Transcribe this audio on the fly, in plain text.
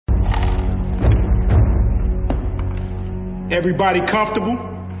Everybody comfortable?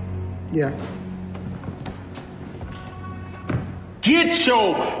 Yeah. Get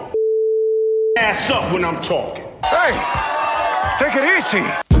your ass up when I'm talking. Hey, take it easy.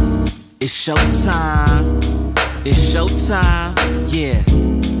 It's showtime. It's showtime. Yeah.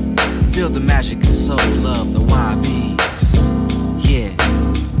 Feel the magic and soul of the YBs. Yeah.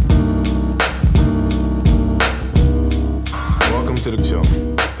 Welcome to the show.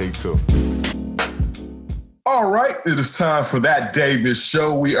 Take two. All right, it is time for That Davis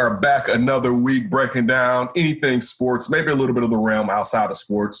Show. We are back another week breaking down anything sports, maybe a little bit of the realm outside of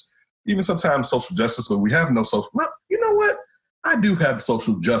sports, even sometimes social justice, but we have no social. Well, you know what? I do have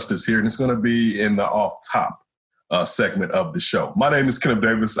social justice here, and it's going to be in the off-top segment of the show. My name is Kenneth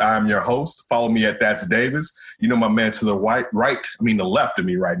Davis. I'm your host. Follow me at That's Davis. You know my man to the the left of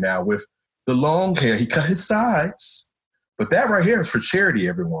me right now with the long hair. He cut his sides. But that right here is for charity,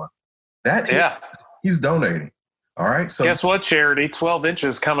 everyone. He's donating. All right. So guess what, charity? 12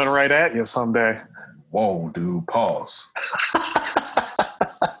 inches coming right at you someday. Whoa, dude. Pause.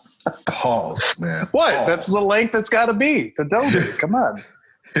 Pause, man. What? Pause. That's the length it's got to be to donate. Come on.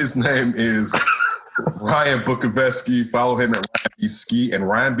 His name is Ryan Bukoveski. Follow him at Ryan B. Ski and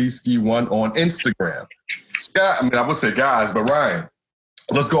Ryan B. Ski 1 on Instagram. Scott, I would say guys, but Ryan,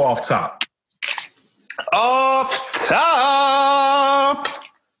 let's go off top. Off top.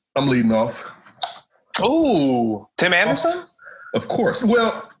 I'm leading off. Ooh, Tim Anderson? Of course.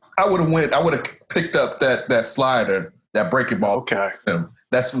 Well, I would have picked up that slider, that breaking ball. Okay.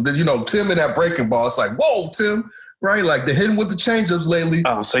 That's, Tim and that breaking ball. It's like, whoa, Tim, right? Like they're hitting with the changeups lately.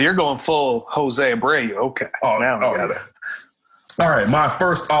 Oh, so you're going full Jose Abreu. Okay. Oh, now we got it. All right. My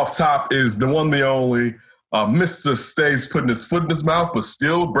first off top is the one, the only. Mr. Stays putting his foot in his mouth, but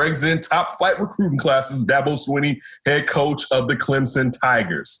still brings in top flight recruiting classes. Dabo Swinney, head coach of the Clemson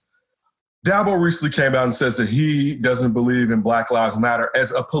Tigers. Dabo recently came out and says that he doesn't believe in Black Lives Matter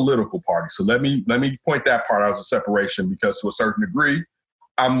as a political party. So let me point that part out as a separation, because to a certain degree,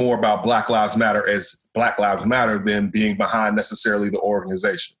 I'm more about Black Lives Matter as Black Lives Matter than being behind necessarily the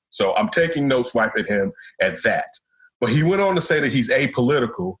organization. So I'm taking no swipe at him at that. But he went on to say that he's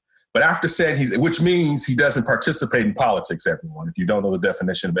apolitical. But after saying which means he doesn't participate in politics, everyone, if you don't know the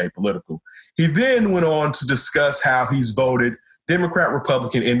definition of apolitical. He then went on to discuss how he's voted Democrat,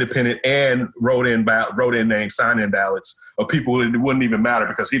 Republican, Independent, and wrote in names, sign-in ballots of people that it wouldn't even matter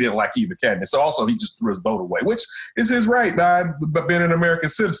because he didn't like either candidate. So also he just threw his vote away, which is his right by being an American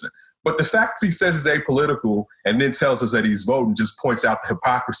citizen. But the fact he says he's apolitical and then tells us that he's voting just points out the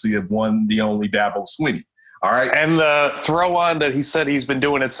hypocrisy of the only Dabo Swinney. All right. And the throw on that he said he's been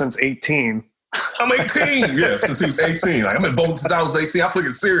doing it since 18. I'm 18. Yeah, since he was 18. Like, I've been voting since I was 18. I took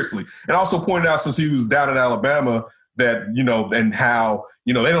it seriously. And also pointed out since he was down in Alabama that, and how,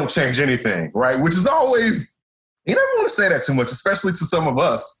 they don't change anything, right? Which is always, you never want to say that too much, especially to some of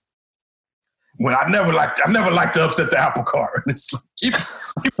us. When I never liked to upset the apple cart. It's like, keep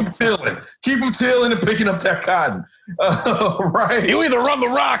them tilling. Keep them tilling and picking up that cotton. Right? You either run the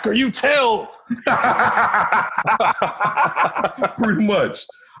rock or you till. Pretty much.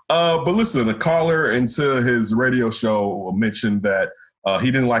 But listen, a caller into his radio show mentioned that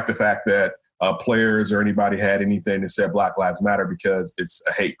he didn't like the fact that players or anybody had anything that said Black Lives Matter because it's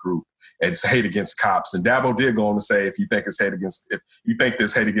a hate group. It's hate against cops. And Dabo did go on to say, if you think there's hate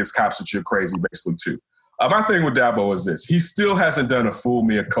against cops, that you're crazy, basically, too. My thing with Dabo is this. He still hasn't done a full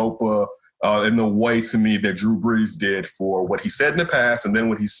mea culpa in the way, to me, that Drew Brees did for what he said in the past and then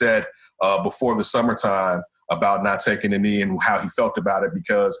what he said before the summertime about not taking a knee and how he felt about it,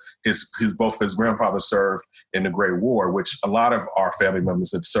 because both his grandfathers served in the Great War, which a lot of our family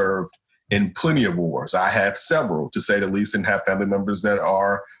members have served in plenty of wars. I have several, to say the least, and have family members that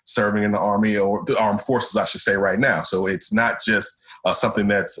are serving in the Army or the armed forces, I should say, right now. So it's not just something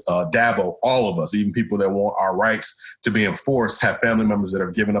that's Dabo. All of us, even people that want our rights to be enforced, have family members that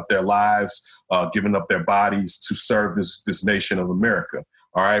have given up their lives, given up their bodies to serve this nation of America.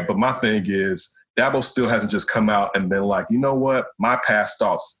 All right. But my thing is, Dabo still hasn't just come out and been like, you know what, my past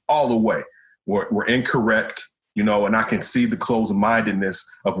thoughts all the way were incorrect, and I can see the closed-mindedness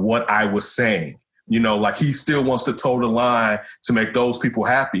of what I was saying. Like he still wants to toe the line to make those people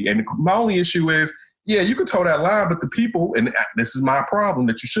happy. And my only issue is, yeah, you can toe that line, but the people, and this is my problem,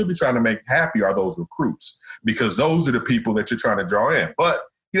 that you should be trying to make happy are those recruits, because those are the people that you're trying to draw in. But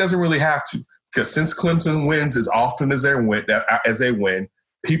he doesn't really have to, because since Clemson wins as often as they win,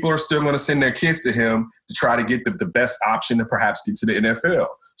 people are still going to send their kids to him to try to get the best option to perhaps get to the NFL.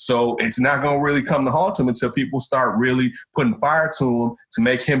 So it's not going to really come to haunt him until people start really putting fire to him to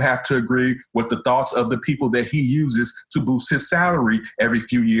make him have to agree with the thoughts of the people that he uses to boost his salary every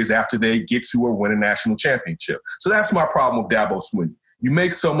few years after they get to or win a national championship. So that's my problem with Dabo Swinney. You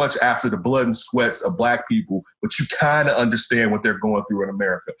make so much after the blood and sweats of black people, but you kind of understand what they're going through in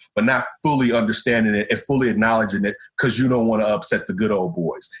America, but not fully understanding it and fully acknowledging it because you don't want to upset the good old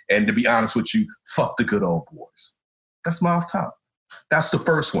boys. And to be honest with you, fuck the good old boys. That's my off top. That's the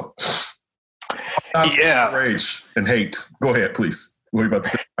first one. Rage and hate. Go ahead, please. What are you about to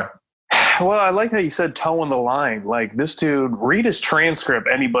say? Well, I like how you said toeing the line. Like, this dude, read his transcript,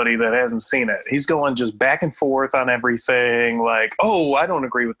 anybody that hasn't seen it. He's going just back and forth on everything. Like, oh, I don't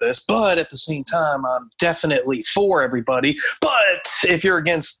agree with this, but at the same time, I'm definitely for everybody. But if you're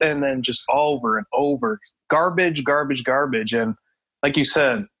against, and then just over and over, garbage. And like you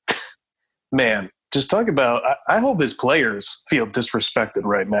said, man, just talk about, I hope his players feel disrespected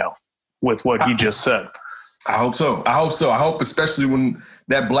right now with what he just said. I hope so. I hope especially when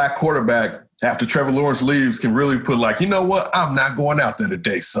that black quarterback, after Trevor Lawrence leaves, can really put like, you know what? I'm not going out there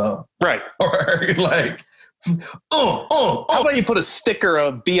today, son. Right. Or like, How about you put a sticker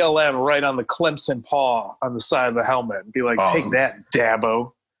of BLM right on the Clemson paw on the side of the helmet and be like, take that,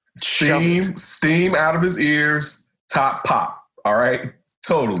 Dabo. Steam out of his ears, top pop. All right?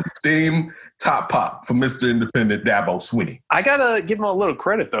 Totally. Steam, top pop for Mr. Independent Dabo Swinney. I got to give him a little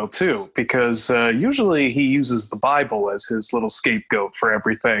credit, though, too, because usually he uses the Bible as his little scapegoat for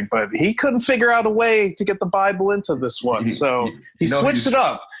everything, but he couldn't figure out a way to get the Bible into this one. So he switched it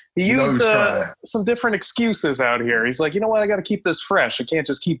up. He used some different excuses out here. He's like, you know what? I got to keep this fresh. I can't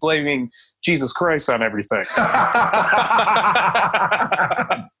just keep blaming Jesus Christ on everything.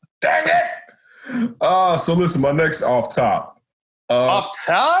 Dang it. So listen, my next off top. Off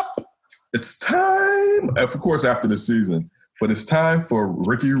top? It's time, of course, after the season, but it's time for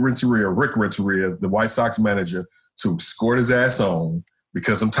Rick Renteria, the White Sox manager, to escort his ass on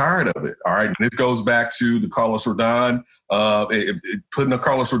because I'm tired of it. All right. And this goes back to the Carlos Rodon, putting a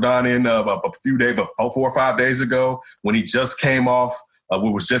Carlos Rodon in a few days, 4 or 5 days ago when he just came off,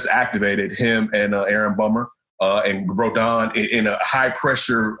 was just activated, him and Aaron Bummer. And Rodon in a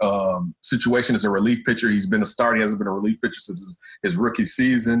high-pressure situation as a relief pitcher. He's been a starter. He hasn't been a relief pitcher since his rookie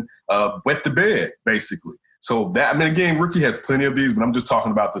season. Wet the bed, basically. So that, I mean, again, rookie has plenty of these, but I'm just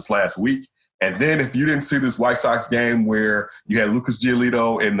talking about this last week. And then if you didn't see this White Sox game where you had Lucas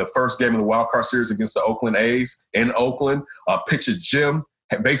Giolito in the first game of the wild card series against the Oakland A's in Oakland, pitcher Jim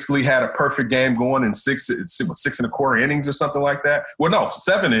basically had a perfect game going in 6 1/4 innings or something like that. Well, no,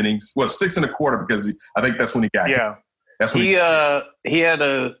 7 innings. Well, 6 1/4 because I think that's when he got hit. That's when he had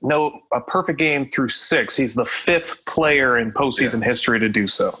a perfect game through 6. He's the 5th player in postseason history to do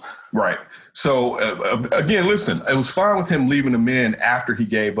so. Right. So again, listen, it was fine with him leaving them in after he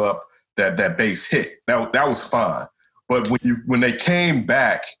gave up that base hit. That was fine. But when they came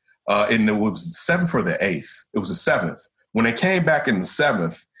back, and it was the 7th or the 8th. It was the 7th. When they came back in the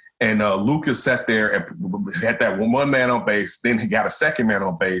 7th and Lucas sat there and had that one man on base, then he got a second man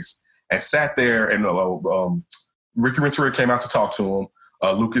on base and sat there and Ricky Renteria came out to talk to him.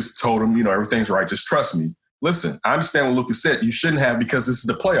 Lucas told him, everything's right. Just trust me. Listen, I understand what Lucas said. You shouldn't have because this is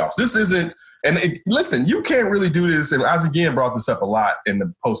the playoffs. This isn't – listen, you can't really do this. And I again brought this up a lot in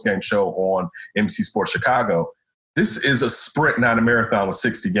the postgame show on NBC Sports Chicago. This is a sprint, not a marathon with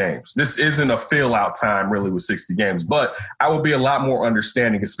 60 games. This isn't a fill-out time really with 60 games. But I would be a lot more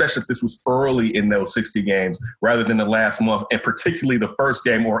understanding, especially if this was early in those 60 games rather than the last month, and particularly the first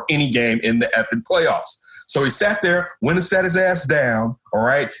game or any game in the effing playoffs. So he sat there, went and sat his ass down, all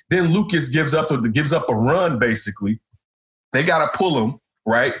right? Then Lucas gives up a run, basically. They got to pull him,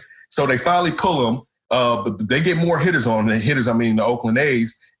 right? So they finally pull him. They get more hitters on him. The Oakland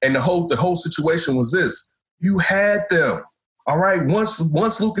A's. And the whole situation was this. You had them, all right? Once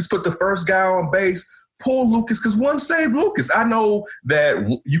Lucas put the first guy on base, pull Lucas because one saved Lucas. I know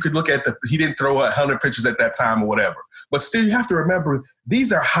that you could look at he didn't throw 100 pitches at that time or whatever. But still, you have to remember,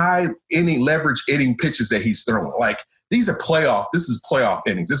 these are high inning, leverage inning pitches that he's throwing. Like, this is playoff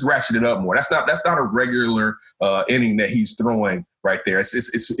innings. This ratcheted up more. That's not a regular inning that he's throwing right there.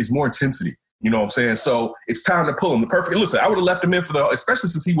 It's more intensity. You know what I'm saying? So it's time to pull him. Listen, I would have left him in especially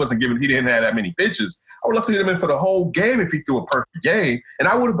since he didn't have that many pitches. I would have left him in for the whole game if he threw a perfect game. And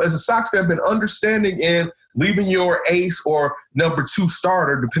I would have, as a Sox fan, been understanding in leaving your ace or number 2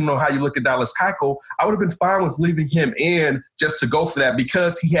 starter, depending on how you look at Dallas Keuchel. I would have been fine with leaving him in just to go for that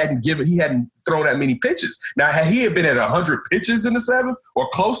because he hadn't thrown that many pitches. Now, had he been at 100 pitches in the 7th or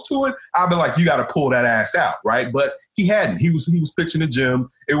close to it, I'd be like, you got to pull that ass out, right? But he hadn't. He was pitching the gym.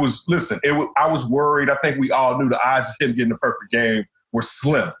 I was worried. I think we all knew the odds of him getting the perfect game were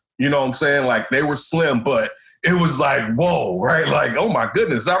slim. You know what I'm saying? Like, they were slim, but it was like, whoa, right? Like, oh, my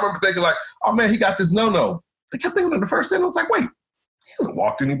goodness. I remember thinking like, oh, man, he got this no-no. I kept thinking in the first inning, I was like, wait, he hasn't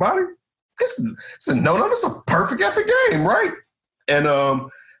walked anybody. It's a no-no. It's a perfect effing game, right? And I'm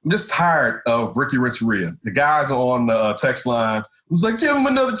just tired of Ricky Renteria. The guys on the text line was like, give him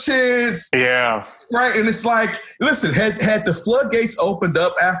another chance. Yeah. Right? And it's like, listen, had the floodgates opened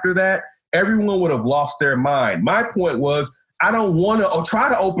up after that, everyone would have lost their mind. My point was, I don't want to try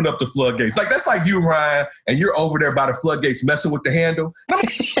to open up the floodgates. Like, that's like you, Ryan, and you're over there by the floodgates messing with the handle. No,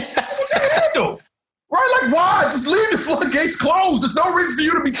 the handle. Right? Like, why? Just leave the floodgates closed. There's no reason for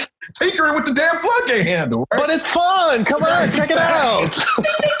you to be tinkering with the damn floodgate handle. Right? But it's fun. Come on, check it out.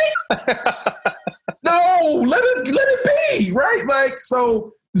 No, let it be, right? Like,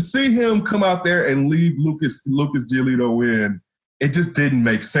 so to see him come out there and leave Lucas Giolito in, it just didn't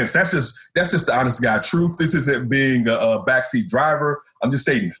make sense. That's just the honest guy truth. This isn't being a backseat driver. I'm just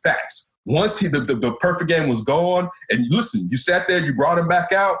stating facts. Once the perfect game was gone, and listen, you sat there, you brought him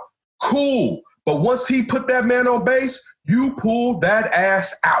back out, cool. But once he put that man on base, you pulled that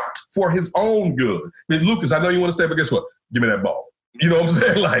ass out for his own good. I mean, Lucas, I know you want to stay, but guess what? Give me that ball. You know what I'm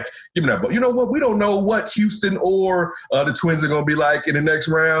saying? Like, give me that ball. You know what? We don't know what Houston or the Twins are going to be like in the next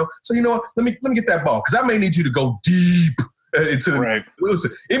round. So, you know what? Let me get that ball because I may need you to go deep. Right.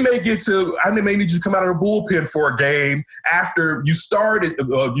 Listen, I may need you to come out of the bullpen for a game after you started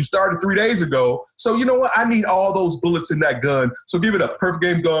 3 days ago. So you know what? I need all those bullets in that gun. So give it up. Perfect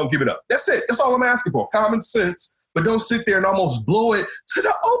game's gone. Give it up. That's it. That's all I'm asking for. Common sense. But don't sit there and almost blow it to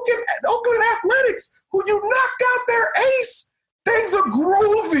the Oakland Athletics, who you knocked out their ace. Things are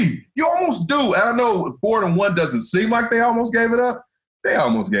groovy. You almost do. And I know 4-1 doesn't seem like they almost gave it up. They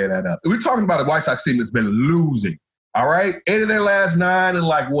almost gave that up. We're talking about a White Sox team that's been losing. All right, 8 of their last 9 and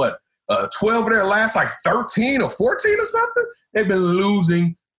 12 of their last 13 or 14 or something. They've been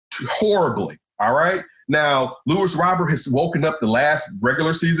losing horribly. All right. Now, Luis Robert has woken up the last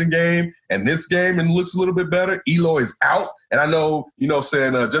regular season game and this game and looks a little bit better. Eloy is out. And I know,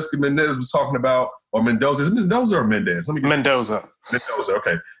 saying Jessica Mendez was talking about, or Mendoza. Is it Mendoza or Mendez? Mendoza. Mendoza.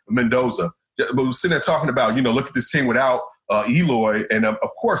 Okay. Mendoza. But we're sitting there talking about, look at this team without Eloy. And, of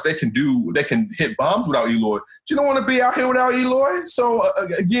course, they can hit bombs without Eloy. But you don't want to be out here without Eloy. So,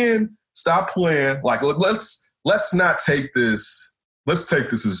 again, stop playing. Like, let's not take this. Let's take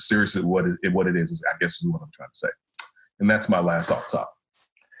this as serious as what it is, I guess is what I'm trying to say. And that's my last off top.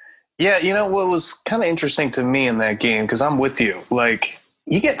 Yeah, what was kind of interesting to me in that game, because I'm with you. Like,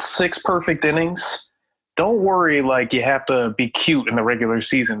 you get 6 perfect innings. Don't worry, you have to be cute in the regular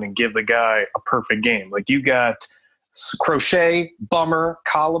season and give the guy a perfect game. Like, you got Crochet, Bummer,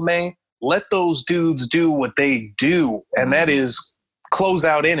 Colomé. Let those dudes do what they do, and that is close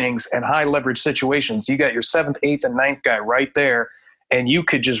out innings and high leverage situations. You got your 7th, 8th, and 9th guy right there, and you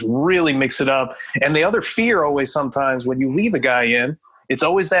could just really mix it up. And the other fear always sometimes when you leave a guy in, it's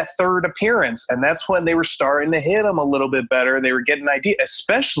always that 3rd appearance, and that's when they were starting to hit him a little bit better. They were getting an idea,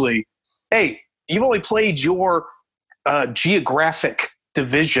 especially, hey, you've only played your geographic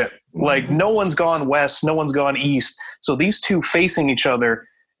division. Like, no one's gone west, no one's gone east. So these two facing each other,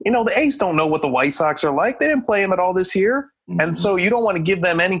 the A's don't know what the White Sox are like. They didn't play them at all this year. Mm-hmm. And so you don't want to give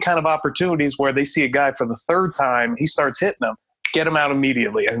them any kind of opportunities where they see a guy for the 3rd time, he starts hitting them, get him out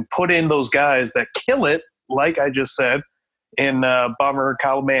immediately and put in those guys that kill it, like I just said, in Bummer,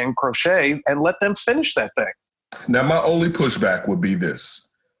 Colomé, and Crochet, and let them finish that thing. Now, my only pushback would be this.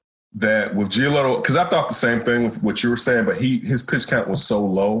 That with Giolito, because I thought the same thing with what you were saying, but his pitch count was so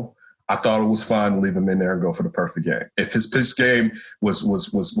low, I thought it was fine to leave him in there and go for the perfect game. If his pitch game was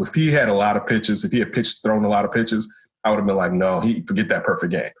if he had a lot of pitches, if he had thrown a lot of pitches, I would have been like, no, forget that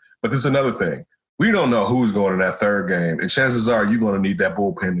perfect game. But there's another thing. We don't know who's going in that 3rd game, and chances are you're going to need that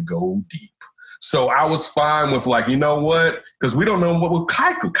bullpen to go deep. So I was fine with you know what? Because we don't know what with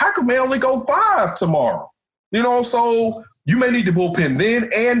Keuchel. Keuchel may only go 5 tomorrow. So you may need the bullpen then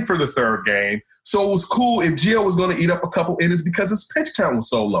and for the 3rd game. So it was cool if Gio was going to eat up a couple innings because his pitch count was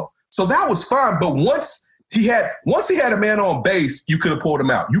so low. So that was fine. But once he had a man on base, you could have pulled him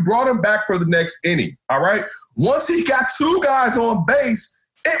out. You brought him back for the next inning, all right? Once he got 2 guys on base,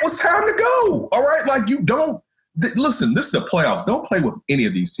 it was time to go. All right, like you don't listen. This is the playoffs. Don't play with any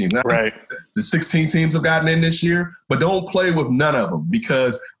of these teams. Right. The 16 teams have gotten in this year, but don't play with none of them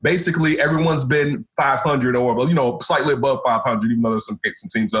because basically everyone's been 500 or slightly above 500, even though there's some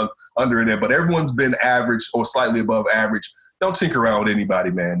teams under in there. But everyone's been average or slightly above average. Don't tinker around with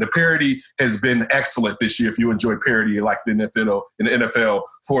anybody, man. The parity has been excellent this year. If you enjoy parity like the NFL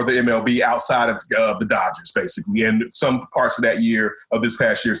for the MLB outside of the Dodgers, basically, and some parts of that year of this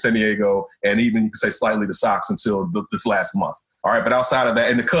past year, San Diego, and even you can say slightly the Sox until this last month. All right, but outside of that,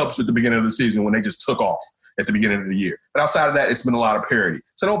 and the Cubs at the beginning of the season when they just took off at the beginning of the year. But outside of that, it's been a lot of parity.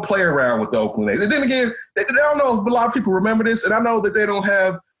 So don't play around with the Oakland A's. And then again, I don't know if a lot of people remember this, and I know that they don't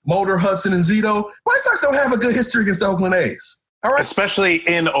have Mulder, Hudson, and Zito. White Sox don't have a good history against the Oakland A's. All right. Especially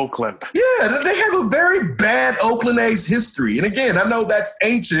in Oakland. Yeah, they have a very bad Oakland A's history. And again, I know that's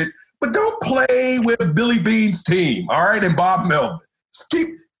ancient, but don't play with Billy Bean's team, all right, and Bob Melvin. Just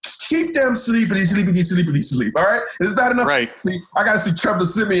keep them sleepity, all right? It's bad enough. Right. I got to see Trevor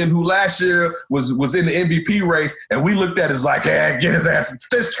Simeon, who last year was in the MVP race, and we looked at it as like, get his ass,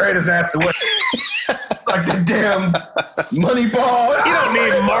 just trade his ass away. Like the damn money ball. You don't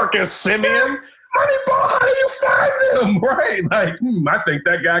need Marcus Simeon. Moneyball, how do you find him? Right? Like, I think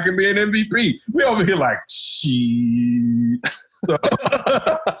that guy can be an MVP. We over here like, shit.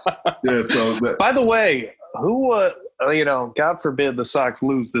 By the way, who, God forbid the Sox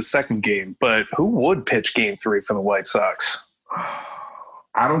lose the second game, but who would pitch game 3 for the White Sox?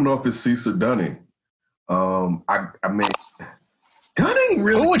 I don't know if it's Cease or Dunning. I mean, Dunning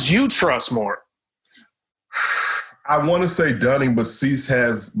really. Who would you trust more? I want to say Dunning, but Cease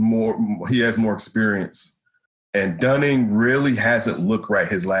has more. He has more experience, and Dunning really hasn't looked right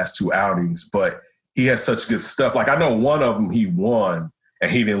his last 2 outings. But he has such good stuff. Like I know one of them he won, and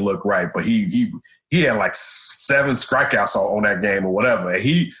he didn't look right, but he had like 7 strikeouts on that game or whatever. And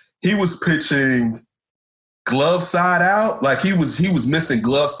he was pitching glove side out, like he was missing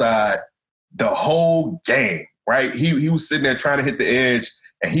glove side the whole game. Right? He was sitting there trying to hit the edge,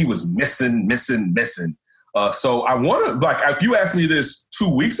 and he was missing. So I want to, like, if you asked me this 2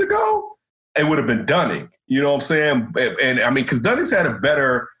 weeks ago, it would have been Dunning. You know what I'm saying? And I mean, because Dunning's had a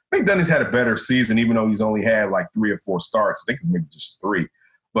better season, even though he's only had like 3 or 4 starts. I think it's maybe just 3.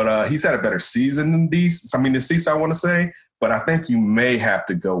 But he's had a better season than these. I mean, the Cease, I want to say. But I think you may have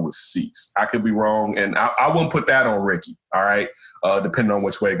to go with Cease. I could be wrong, and I won't put that on Ricky, all right, depending on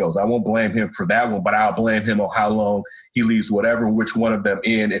which way it goes. I won't blame him for that one, but I'll blame him on how long he leaves which one of them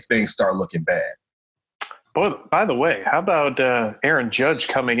in if things start looking bad. Boy, by the way, how about Aaron Judge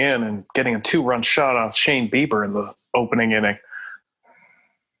coming in and getting a 2-run shot off Shane Bieber in the opening inning?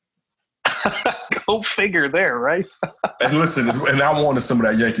 Go figure there, right? And listen, and I wanted some of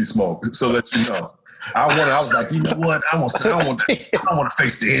that Yankee smoke, so that you know. I was like, you know what? I want to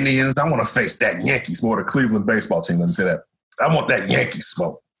face the Indians. I want to face that Yankees, more the Cleveland baseball team. Let me say that. I want that Yankee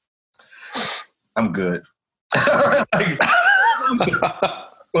smoke. I'm good.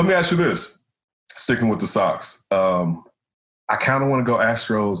 Let me ask you this. Sticking with the Sox, I kind of want to go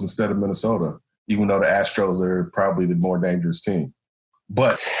Astros instead of Minnesota, even though the Astros are probably the more dangerous team.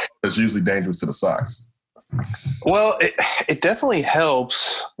 But it's usually dangerous to the Sox. Well, it definitely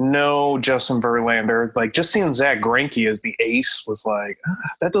helps. No Justin Verlander. Like, just seeing Zach Greinke as the ace was like,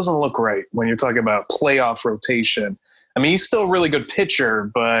 that doesn't look right when you're talking about playoff rotation. I mean, he's still a really good pitcher,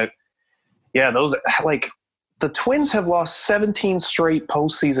 but yeah, those, like, the Twins have lost 17 straight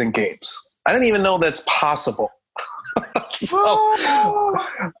postseason games. I didn't even know that's possible. So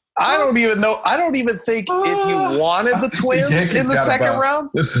I don't even know. I don't even think if you wanted the Twins in the second round,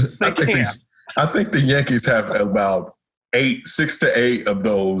 they can. I think the Yankees have about 6 to 8 of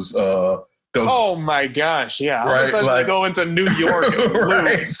those. Oh my gosh! Yeah, right. Like, go into New York and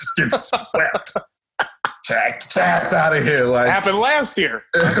right, lose. just get swept. Jack's out of here. Like happened last year.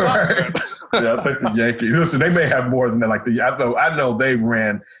 Right. Yeah, I think the Yankees. Listen, they may have more than that. Like I know they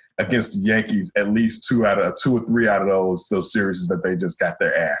ran against the Yankees at least 2 or 3 out of those series that they just got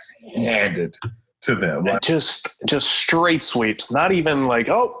their ass handed to them. Like, just straight sweeps. Not even like,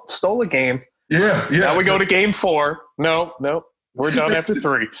 oh, stole a game. Yeah. Now we go to game 4. No, we're done after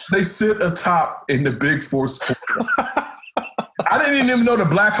 3. They sit atop in the Big Four sports. I didn't even know the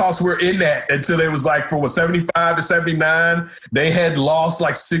Blackhawks were in that until they was like from 75 to 79. They had lost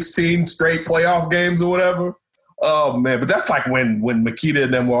like 16 straight playoff games or whatever. Oh man, but that's like when Makita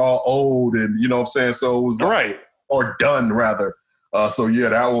and them were all old, and you know what I'm saying. So it was like, right or done rather. So yeah,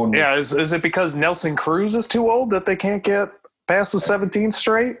 that one. Yeah, is it because Nelson Cruz is too old that they can't get past the 17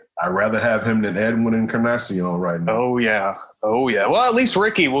 straight? I'd rather have him than Edwin Encarnacion right now. Oh yeah. Well, at least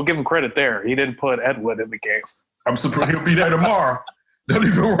Ricky, we'll give him credit there. He didn't put Edwin in the game. I'm surprised he'll be there tomorrow. Don't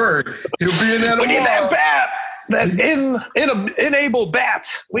even worry. He'll be in there tomorrow. We need that bat, that enable bat.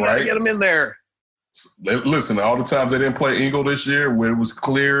 We got to get him in there. Listen, all the times they didn't play Engel this year, where it was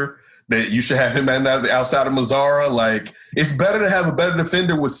clear that you should have him outside of Mazzara. Like, it's better to have a better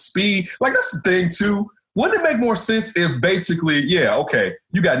defender with speed. Like, that's the thing, too. Wouldn't it make more sense if basically, you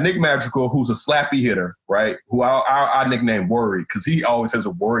got Nick Madrigal, who's a slappy hitter, right? Who I nickname Worried, because he always has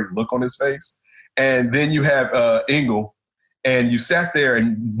a worried look on his face. And then you have Engel, and you sat there,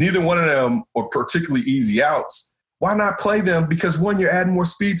 and neither one of them are particularly easy outs. Why not play them? Because, one, you're adding more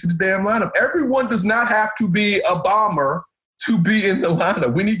speed to the damn lineup. Everyone does not have to be a bomber to be in the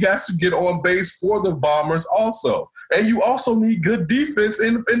lineup. We need guys to get on base for the Bombers also. And you also need good defense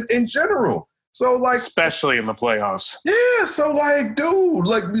in general. So, like, especially in the playoffs. Yeah, so, like, dude,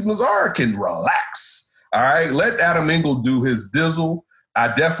 like, Mazzara can relax. All right, let Adam Engel do his dizzle.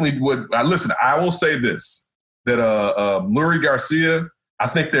 I definitely would. Listen, I will say this, that Lurie Garcia, I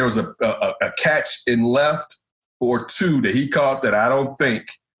think there was a catch in left or two that he caught that I don't think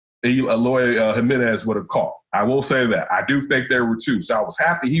Eloy Jimenez would have caught. I will say that. I do think there were two. So I was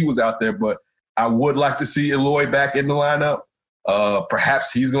happy he was out there, but I would like to see Eloy back in the lineup.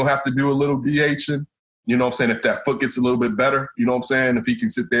 Perhaps he's going to have to do a little DHing. You know what I'm saying? If that foot gets a little bit better, you know what I'm saying? If he can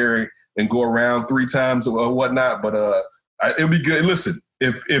sit there and go around 3 times or whatnot. But it'll be good. Listen,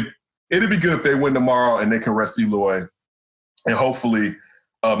 if it'll be good if they win tomorrow and they can rest Eloy. And hopefully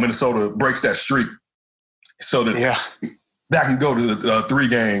Minnesota breaks that streak so that that can go to the 3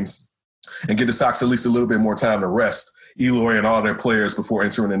 games and get the Sox at least a little bit more time to rest Eloy and all their players before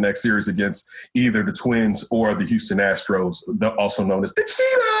entering the next series against either the Twins or the Houston Astros, also known as the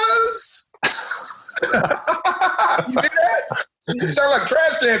Cheetahs. You did that? You start like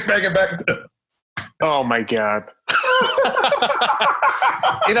trash cans banging back. Oh, my God.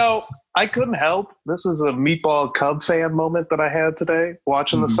 I couldn't help. This is a Meatball Cub fan moment that I had today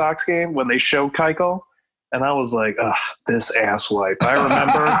watching the Sox game when they showed Keuchel. And I was like, this asswipe.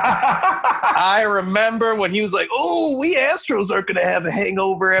 I remember when he was like, oh, we Astros are going to have a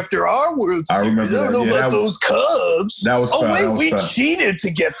hangover after our World Series. I remember I don't know about those Cubs. That was fun. Oh, wait, we cheated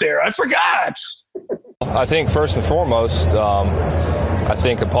to get there. I forgot. I think first and foremost, I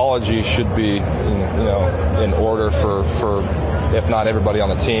think apologies should be, in order for if not everybody on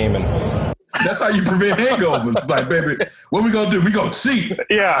the team. And that's how you prevent hangovers. It's like, baby, what we going to do? We going to cheat.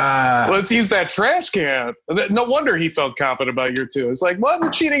 Yeah. Let's use that trash can. No wonder he felt confident about year 2. It's like, what?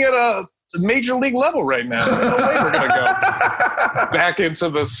 We're cheating at a major league level right now. There's no way we're going to go back into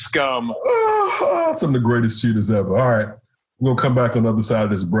the scum. Some of the greatest cheaters ever. All right. We're going to come back on the other side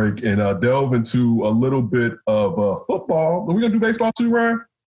of this break and delve into a little bit of football. Are we going to do baseball too, Ryan?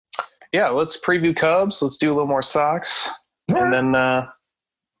 Yeah, let's preview Cubs. Let's do a little more Sox. Right. And then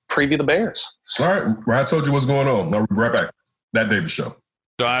preview the Bears. All right. Ryan told you what's going on. I'll be right back. That Davis Show.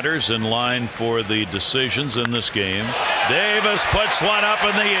 Starters in line for the decisions in this game. Davis puts one up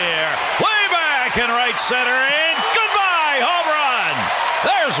in the air. Way back in right center. And goodbye. Home run.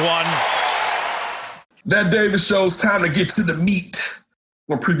 There's one. That Davis Show's time to get to the meat.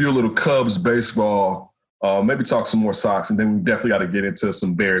 I'm going to preview a little Cubs baseball, maybe talk some more Sox, and then we definitely got to get into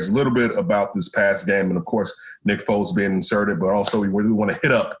some Bears. A little bit about this past game, and, of course, Nick Foles being inserted, but also we really want to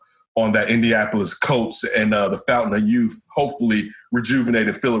hit up on that Indianapolis Colts and the Fountain of Youth, hopefully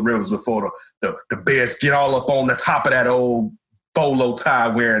rejuvenated Phillip Rivers before the Bears get all up on the top of that old bolo tie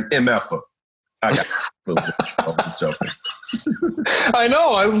wearing MFer. I got Phillip Rivers. I'm joking. I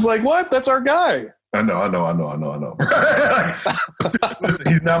know. I was like, what? That's our guy. I know. Listen,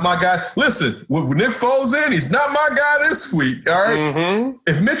 he's not my guy. Listen, with Nick Foles in, he's not my guy this week, all right? Mm-hmm.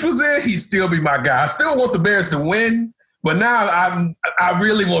 If Mitch was in, he'd still be my guy. I still want the Bears to win, but now I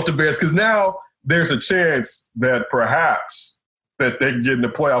really want the Bears because now there's a chance that perhaps that they can get in the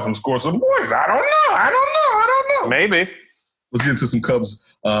playoffs and score some points. I don't know. Maybe. Let's get into some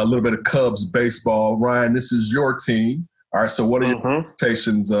Cubs, a little bit of Cubs baseball. Ryan, this is your team. All right, so what are your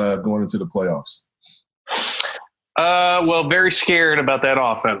expectations going into the playoffs? Well, very scared about that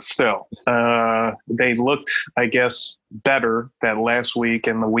offense still. They looked, I guess, better that last week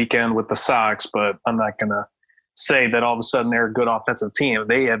and the weekend with the Sox, but I'm not going to say that all of a sudden they're a good offensive team.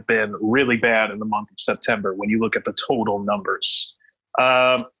 They have been really bad in the month of September when you look at the total numbers.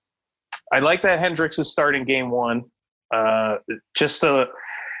 I like that Hendricks is starting game 1.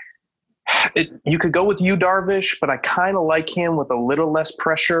 You could go with Yu Darvish, but I kind of like him with a little less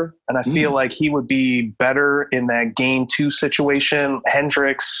pressure, and I feel like he would be better in that game 2 situation.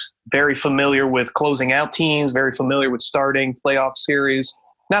 Hendricks, very familiar with closing out teams, very familiar with starting playoff series.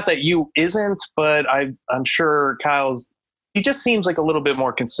 Not that Yu isn't, but I'm sure he just seems like a little bit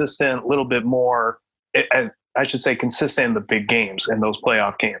more consistent, a little bit more I should say consistent in the big games, in those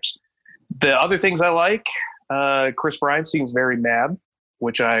playoff games. The other things I like, Chris Bryant seems very mad,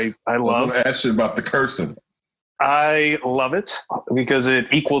 which I love. I was going to ask you about the cursing. I love it because it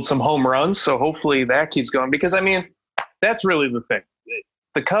equaled some home runs. So hopefully that keeps going because, I mean, that's really the thing.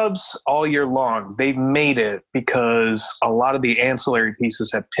 The Cubs all year long, they've made it because a lot of the ancillary pieces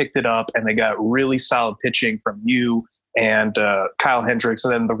have picked it up and they got really solid pitching from you and Kyle Hendricks.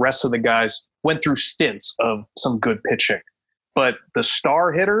 And then the rest of the guys went through stints of some good pitching. But the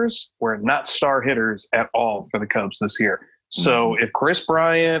star hitters were not star hitters at all for the Cubs this year. So if Chris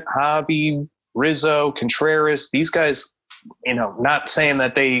Bryant, Javi, Rizzo, Contreras, these guys, not saying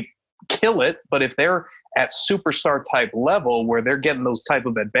that they kill it, but if they're at superstar type level where they're getting those type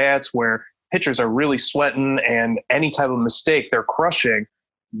of at bats where pitchers are really sweating and any type of mistake they're crushing,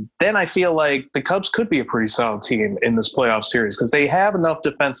 then I feel like the Cubs could be a pretty solid team in this playoff series because they have enough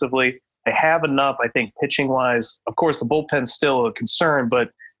defensively. They have enough, I think, pitching wise. Of course, the bullpen's still a concern, but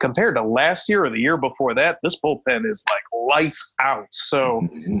compared to last year or the year before that, this bullpen is like lights out. So,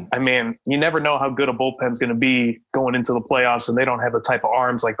 I mean, you never know how good a bullpen's going to be going into the playoffs, and they don't have the type of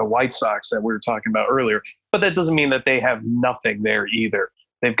arms like the White Sox that we were talking about earlier. But that doesn't mean that they have nothing there either.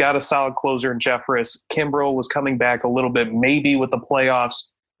 They've got a solid closer in Jeffress. Kimbrel was coming back a little bit, maybe with the playoffs.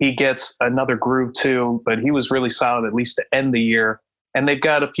 He gets another groove too, but he was really solid at least to end the year. And they've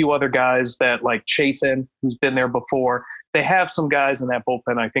got a few other guys that like Chafin, who's been there before. They have some guys in that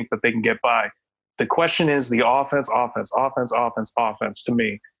bullpen, I think, that they can get by. The question is the offense to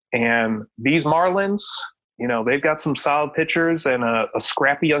me. And these Marlins, they've got some solid pitchers and a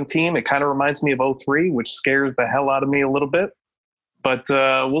scrappy young team. It kind of reminds me of 03, which scares the hell out of me a little bit. But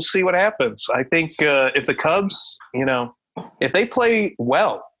we'll see what happens. I think if the Cubs, if they play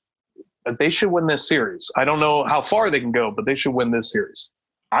well, they should win this series. I don't know how far they can go, but they should win this series.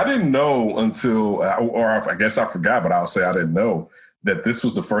 I didn't know until, or I guess I forgot, but I'll say I didn't know that this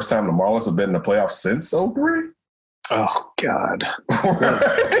was the first time the Marlins have been in the playoffs since 03. Oh, God.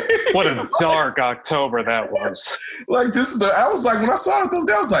 What a dark October that was. Like, I was like, when I saw it the other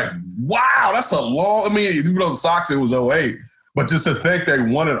day, I was like, wow, that's a long, even though the Sox, it was 08, but just to think they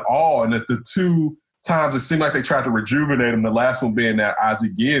won it all and that the two times it seemed like they tried to rejuvenate him. The last one being that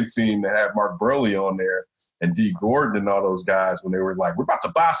Ozzie Guillen team that had Mark Burley on there and Dee Gordon and all those guys when they were like, we're about to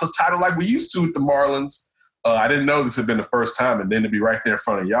buy us a title like we used to with the Marlins. I didn't know this had been the first time, and then to be right there in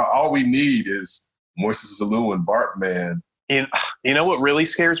front of y'all. All we need is Moises Alou and Bartman. You know what really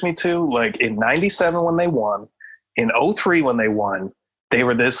scares me too? Like in 97 when they won, in 03 when they won, they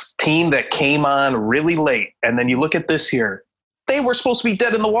were this team that came on really late. And then you look at this year, they were supposed to be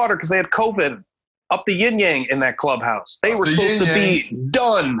dead in the water because they had COVID. Up the yin-yang in that clubhouse. They were supposed to be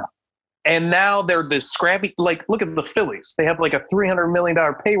done. And now they're this scrappy, like, look at the Phillies. They have like a $300 million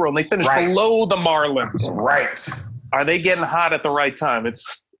payroll, and they finished below the Marlins. Right. Are they getting hot at the right time?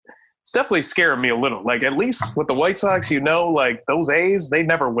 It's definitely scaring me a little. Like, at least with the White Sox, like, those A's, they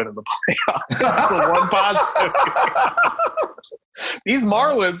never win in the playoffs. That's the one positive. These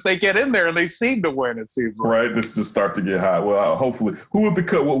Marlins, they get in there and they seem to win. It seems like. Right. This is start to get hot. Well, hopefully, who would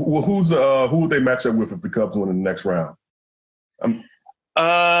they match up with if the Cubs win in the next round?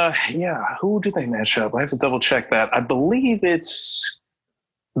 Who do they match up? I have to double check that. I believe it's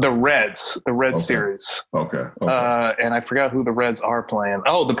the Reds, series. Okay. And I forgot who the Reds are playing.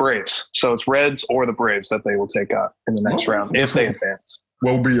 Oh, the Braves. So it's Reds or the Braves that they will take out in the next round if they advance.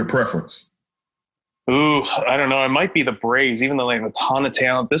 What would be your preference? Ooh, I don't know. It might be the Braves, even though they have a ton of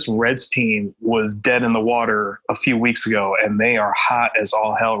talent. This Reds team was dead in the water a few weeks ago, and they are hot as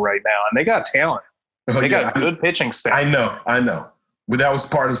all hell right now. And they got talent. They got a good pitching staff. I know. But that was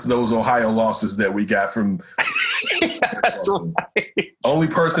part of those Ohio losses that we got from. That's right. Only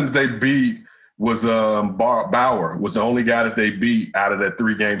person that they beat was Bauer. Was the only guy that they beat out of that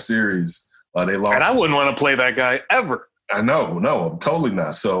 3-game series. They lost, and I wouldn't want to play that guy ever. I know, no, I'm totally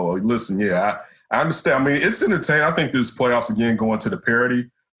not. So listen, I understand. I mean, it's entertaining. I think this playoffs again going to the parity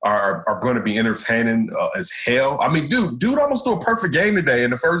are going to be entertaining as hell. I mean, dude almost threw a perfect game today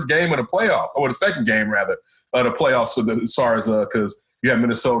in the first game of the playoff, or the second game rather, of the playoffs. As far as because you had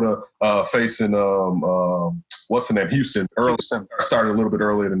Minnesota facing what's the name, Houston. Started a little bit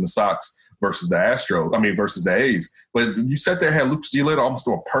earlier than the Sox versus the Astros. Versus the A's. But you sat there and had Luke Steelator almost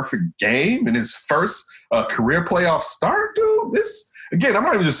throw a perfect game in his first career playoff start, dude. This again, I'm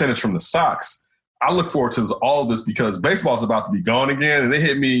not even just saying this from the Sox. I look forward to all of this because baseball's about to be gone again. And it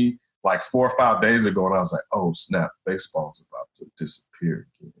hit me like 4 or 5 days ago. And I was like, oh, snap, baseball's about to disappear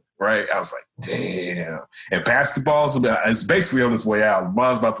again. Right? I was like, damn. And basketball's it's basically on its way out.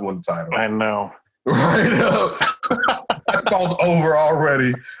 LeBron's about to win the title. I know. Right? Basketball's over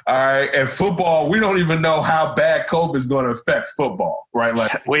already. All right. And football, we don't even know how bad COVID is going to affect football, right?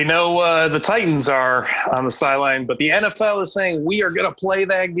 Like, we know the Titans are on the sideline, but the NFL is saying we are going to play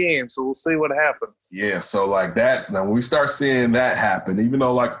that game. So we'll see what happens. yeah. So like that. Now, when we start seeing that happen, even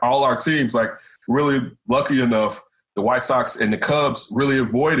though like all our teams, like really lucky enough, the White Sox and the Cubs really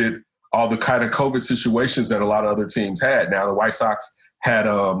avoided all the kind of COVID situations that a lot of other teams had. Now, the White Sox had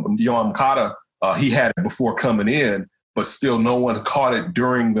Yohan Moncada. He had it before coming in, but still no one caught it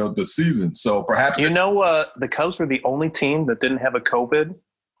during the season. So perhaps the Cubs were the only team that didn't have a COVID,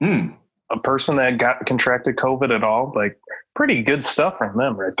 a person that contracted COVID at all. Like, pretty good stuff from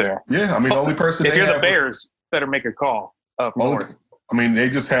them right there. Yeah, I mean, the only person if you're the Bears, better make a call up north. I mean, they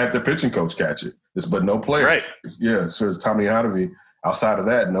just had their pitching coach catch it, but no player. Right. Yeah, so it's Tommy Ottavy. Outside of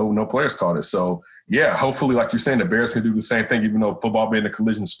that, no players caught it. So yeah, hopefully, like you're saying, the Bears can do the same thing. Even though football being a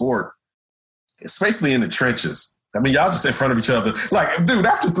collision sport, especially in the trenches. I mean, y'all just in front of each other. Like, dude,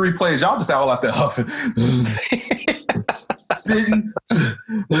 after 3 plays, y'all just all out there huffing.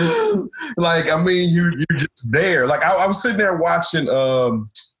 Like, I mean, you're just there. Like, I was sitting there watching.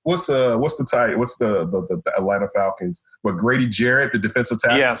 What's the Atlanta Falcons with Grady Jarrett, the defensive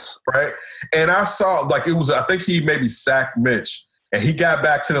tackle? Yes, right. And I saw I think he maybe sacked Mitch. And he got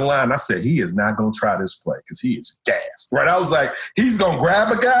back to the line. I said, he is not going to try this play because he is gassed. Right? I was like, he's going to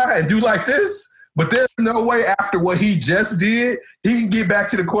grab a guy and do like this, but there's no way after what he just did, he can get back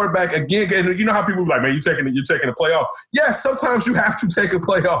to the quarterback again. And you know how people are like, man, you're taking a play off. Yes, sometimes you have to take a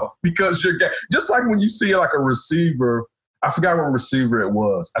play off because you're gassed. Just like when you see like a receiver, I forgot what receiver it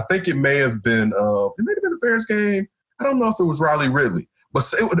was. I think it may have been a Bears game. I don't know if it was Riley Ridley.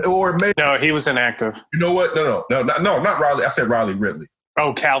 No, he was inactive. You know what? No, not Riley. I said Riley Ridley.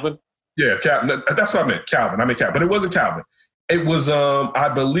 Oh, Calvin? Yeah, Calvin. That's what I meant, Calvin. But it wasn't Calvin. It was,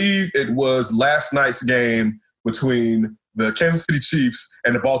 I believe it was last night's game between the Kansas City Chiefs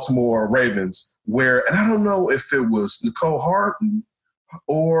and the Baltimore Ravens and I don't know if it was Nicole Harden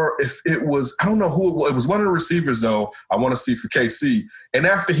or if it was, I don't know who it was. It was one of the receivers, though, I want to see for KC. And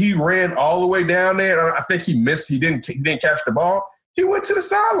after he ran all the way down there, I think he missed. He didn't catch the ball. He went to the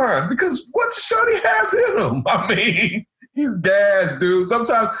sidelines because what should he have in him? I mean, he's gassed, dude.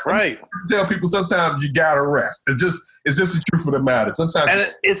 Sometimes, right? I tell people sometimes you gotta rest. It's just the truth of the matter. Sometimes,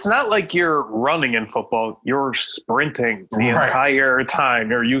 and it's not like you're running in football; you're sprinting the entire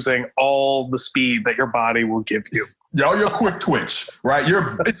time. You're using all the speed that your body will give you. Y'all, your quick twitch, right?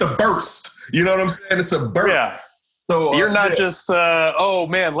 It's a burst. You know what I'm saying? It's a burst. Yeah. So you're not just, oh,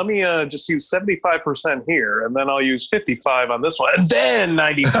 man, let me just use 75% here, and then I'll use 55 on this one, and then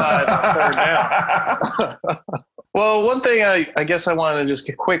 95 on third down. Well, one thing I guess I want to just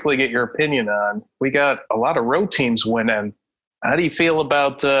quickly get your opinion on. We got a lot of road teams winning. How do you feel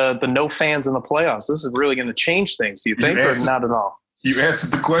about the no fans in the playoffs? This is really going to change things, do you think, or not at all? You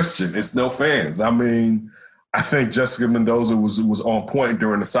answered the question. It's no fans. I mean, I think Jessica Mendoza was on point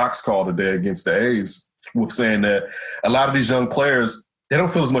during the Sox call today against the A's, with saying that a lot of these young players, they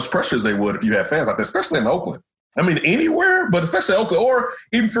don't feel as much pressure as they would if you had fans out there, especially in Oakland. I mean, anywhere, but especially Oakland, or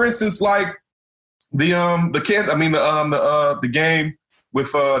even for instance, like the game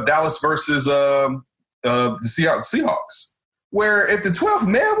with Dallas versus the Seahawks, where if the 12th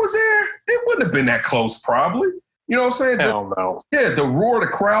man was there, it wouldn't have been that close, probably. You know what I'm saying? Hell no. Yeah, the roar, the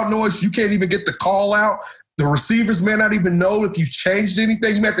crowd noise, you can't even get the call out. The receivers may not even know if you've changed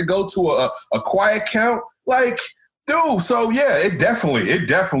anything. You may have to go to a quiet count. Like, dude, so yeah, it definitely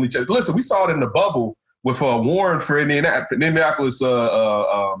changed. Listen, we saw it in the bubble with Warren for Indianapolis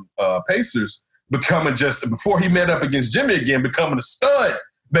Pacers becoming just, before he met up against Jimmy again, becoming a stud,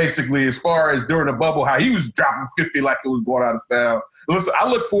 basically, as far as during the bubble, how he was dropping 50 like it was going out of style. Listen, I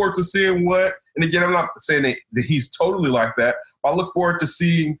look forward to seeing and again, I'm not saying that he's totally like that, but I look forward to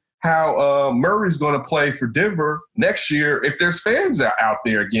seeing how Murray's going to play for Denver next year if there's fans out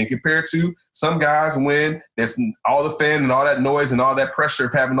there again, compared to some guys when there's all the fan and all that noise and all that pressure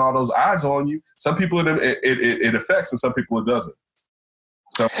of having all those eyes on you. Some people it affects and some people it doesn't.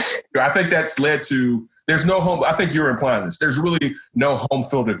 So I think that's led to there's no home. I think you're implying this. There's really no home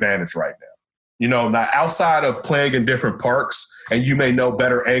field advantage right now. You know, now outside of playing in different parks, and you may know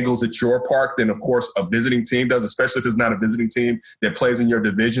better angles at your park than, of course, a visiting team does, especially if it's not a visiting team that plays in your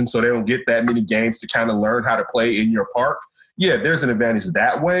division, so they don't get that many games to kind of learn how to play in your park. Yeah, there's an advantage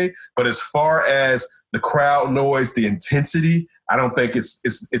that way. But as far as the crowd noise, the intensity, I don't think it's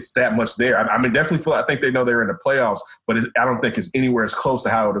that much there. I mean, definitely I think they know they're in the playoffs, but I don't think it's anywhere as close to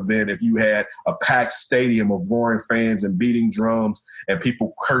how it would have been if you had a packed stadium of roaring fans and beating drums and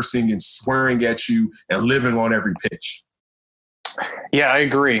people cursing and swearing at you and living on every pitch. Yeah, I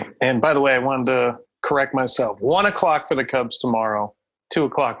agree. And by the way, I wanted to correct myself. 1 o'clock for the Cubs tomorrow, 2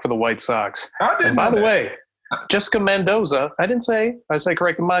 o'clock for the White Sox. And by the way, Jessica Mendoza, I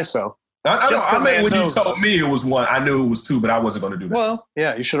corrected myself. I mean, when you told me it was 1, I knew it was 2, but I wasn't going to do that. Well,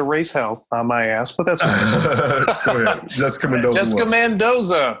 yeah, you should have raised hell on my ass, but that's okay. Go ahead. Jessica Mendoza. Jessica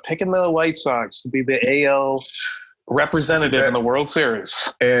Mendoza picking the White Sox to be the AL representative in the World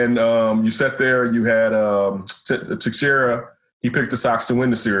Series. And you sat there, you had Teixeira. He picked the Sox to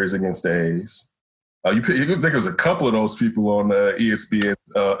win the series against the A's. You think it was a couple of those people on ESPN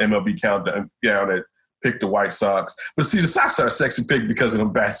MLB countdown that picked the White Sox. But see, the Sox are a sexy pick because of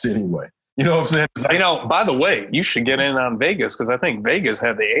them bats anyway. You know what I'm saying? By the way, you should get in on Vegas because I think Vegas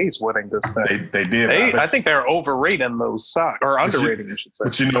had the A's winning this thing. They did. I think they're overrating those Sox, or underrating, I should say.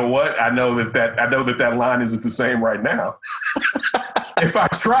 But you know what? I know that line isn't the same right now. If I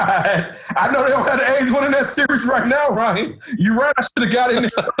tried, I know they don't have the A's winning that series right now, Ryan. You're right. I should have got in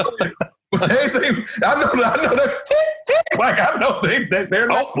there earlier. But the A's, I know that tick. Like, I know they're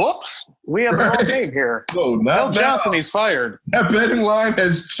not. Oh, whoops. We have the wrong game here. No, Bill Johnson, he's fired. That betting line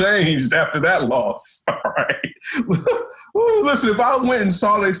has changed after that loss. All right. Listen, if I went and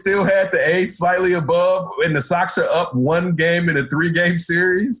saw they still had the A's slightly above and the Sox are up 1 game in a 3-game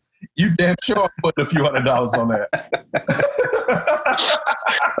series, you damn sure I'm putting a few $100s on that.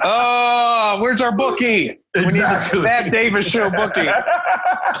 Oh, where's our bookie? Exactly. We need that Davis show bookie.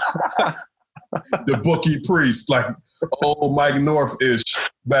 The bookie priest, like old Mike North-ish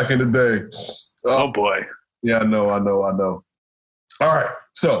back in the day. Oh, boy. Yeah, I know. All right,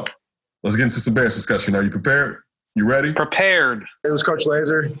 so let's get into some Bears discussion. Are you prepared? You ready? Prepared. It was Coach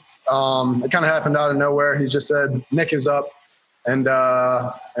Laser. It kind of happened out of nowhere. He just said, Nick is up, and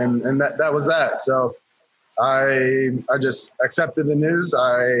that was that. So I just accepted the news.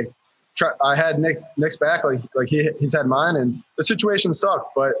 I had Nick's back, like he's had mine, and the situation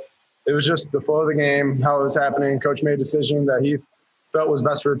sucked, but it was just the flow of the game, how it was happening. Coach made a decision that he felt was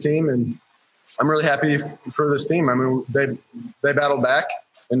best for the team, and I'm really happy for this team. I mean, they battled back,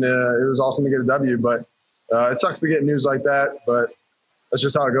 and it was awesome to get a W, but it sucks to get news like that, but that's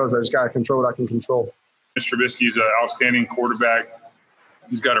just how it goes. I just got to control what I can control. Mr. Trubisky's an outstanding quarterback.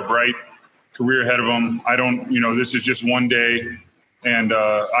 He's got a bright career ahead of him. This is just one day. And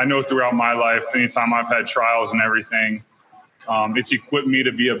I know throughout my life, anytime I've had trials and everything, it's equipped me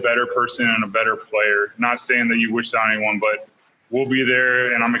to be a better person and a better player. Not saying that you wish that on anyone, but we'll be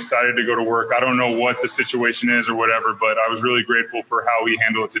there, and I'm excited to go to work. I don't know what the situation is or whatever, but I was really grateful for how he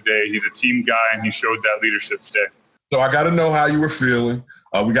handled it today. He's a team guy, and he showed that leadership today. So I got to know how you were feeling.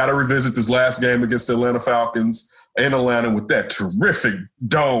 We got to revisit this last game against the Atlanta Falcons in Atlanta with that terrific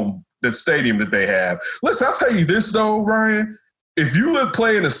dome, that stadium that they have. Listen, I'll tell you this, though, Ryan. If you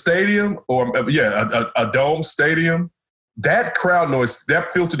play in a stadium a dome stadium, that crowd noise,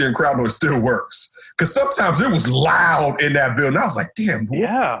 that filtered-in crowd noise still works. Because sometimes it was loud in that building. I was like, damn.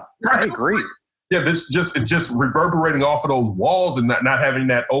 Yeah, I agree. Yeah, it's just reverberating off of those walls and not having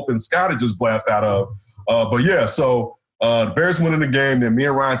that open sky to just blast out of. So the Bears winning the game. Then me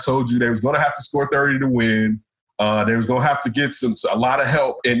and Ryan told you they was going to have to score 30 to win. They was going to have to get a lot of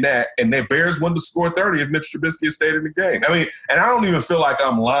help in that. And the Bears wanted to score 30 if Mitch Trubisky had stayed in the game. I mean, and I don't even feel like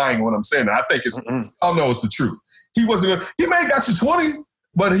I'm lying when I'm saying that. I think it's the truth. He may have got you 20,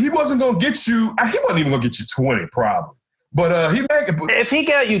 but he wasn't going to get you. He wasn't even going to get you 20 probably. But if he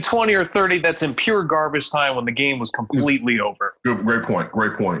got you 20 or 30, that's in pure garbage time when the game was completely over. Great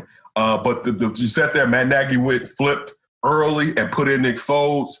point. But you sat there, Matt Nagy flipped early and put in Nick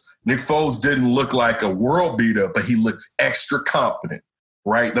Foles. Nick Foles didn't look like a world beater, but he looks extra confident,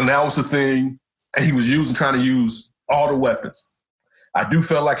 right? And that was the thing. And he was trying to use all the weapons. I do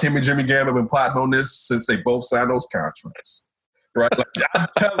feel like him and Jimmy Graham have been plotting on this since they both signed those contracts, right? Like, I'm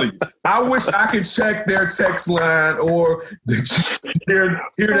telling you, I wish I could check their text line or hear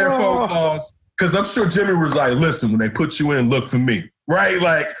their phone calls, because I'm sure Jimmy was like, listen, when they put you in, look for me, right?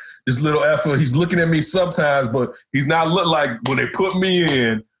 Like, this little effort, he's looking at me sometimes, but he's not like, when they put me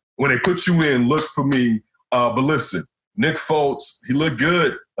in, when they put you in, look for me. But listen, Nick Foles, he looked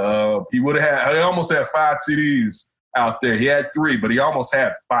good. He almost had 5 TDs out there. He had 3, but he almost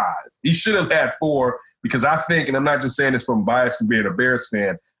had 5. He should have had 4, because I think, and I'm not just saying this from bias from being a Bears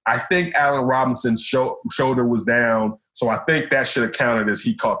fan, I think Allen Robinson's shoulder was down, so I think that should have counted as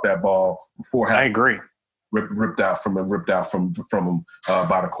he caught that ball before. I agree. ripped out from him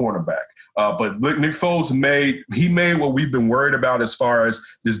by the cornerback. But look, Nick Foles made what we've been worried about as far as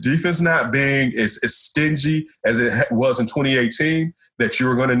this defense not being as stingy as it was in 2018, that you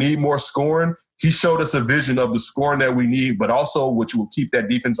were going to need more scoring. He showed us a vision of the scoring that we need, but also which will keep that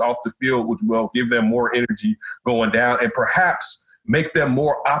defense off the field, which will give them more energy going down and perhaps make them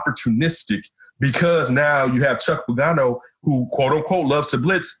more opportunistic, because now you have Chuck Pagano, who, quote unquote, loves to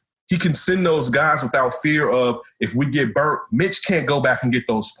blitz. He can send those guys without fear of, if we get burnt, Mitch can't go back and get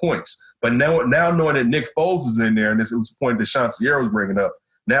those points. But now knowing that Nick Foles is in there, and this was a point that Sean Sierra was bringing up,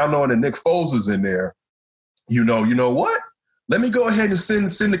 now knowing that Nick Foles is in there, you know what? Let me go ahead and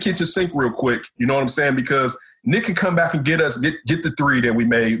send the kitchen sink real quick. You know what I'm saying? Because Nick can come back and get the 3 that we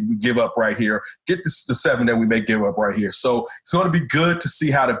may give up right here, get the 7 that we may give up right here. So it's going to be good to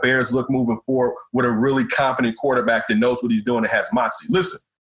see how the Bears look moving forward with a really competent quarterback that knows what he's doing and has moxie. Listen,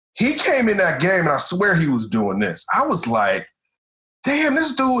 he came in that game, and I swear he was doing this. I was like, damn,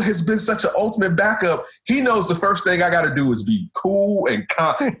 this dude has been such an ultimate backup. He knows the first thing I got to do is be cool and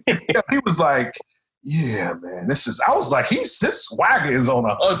calm. He was like, yeah, man, I was like, his swagger is on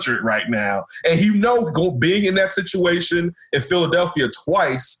 100 right now. And being in that situation in Philadelphia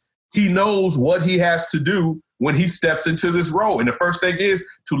twice, he knows what he has to do when he steps into this role. And the first thing is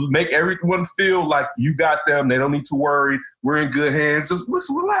to make everyone feel like you got them. They don't need to worry. We're in good hands. Just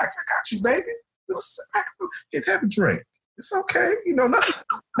listen, relax. I got you, baby. Listen, have a drink. It's okay.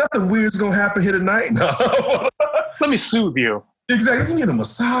 Nothing weird's going to happen here tonight. No. Let me soothe you. Exactly. You can get a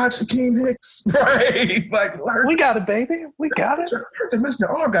massage, Akeem Hicks. Right. We got it, baby. We got it. Your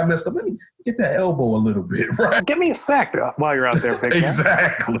arm got messed up. Let me get that elbow a little bit. Right. Give me a sack while you're out there, Big Man.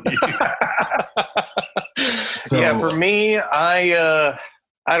 Exactly. Yeah, for me, I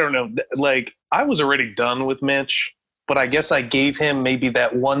don't know. I was already done with Mitch, but I guess I gave him maybe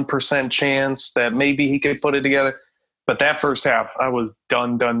that 1% chance that maybe he could put it together. But that first half, I was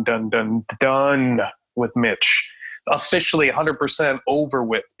done with Mitch. Officially 100% over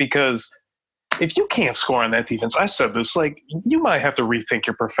with, because if you can't score on that defense, I said this, you might have to rethink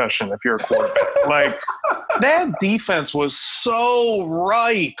your profession if you're a quarterback. That defense was so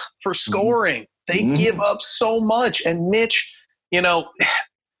ripe for scoring. They give up so much. And Mitch, I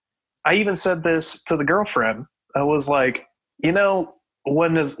even said this to the girlfriend. I was like,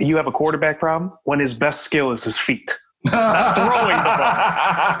 when you have a quarterback problem, when his best skill is his feet. Not throwing the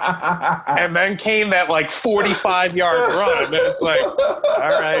ball. And then came that 45-yard run. And it's like,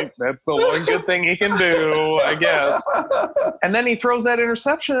 all right, that's the one good thing he can do, I guess. And then he throws that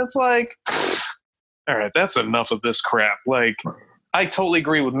interception. It's like, all right, that's enough of this crap. I totally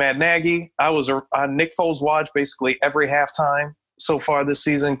agree with Matt Nagy. I was on Nick Foles' watch basically every halftime so far this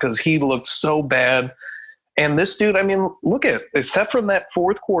season because he looked so bad. And this dude, look at, except from that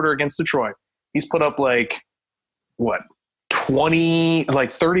fourth quarter against Detroit, he's put up 30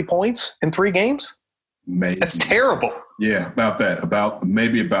 points in 3 games? Maybe. That's terrible. Yeah, about that.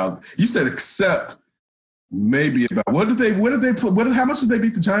 You said except maybe about, how much did they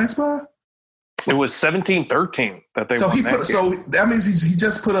beat the Giants by? It was 17-13 that they won that game. So that means he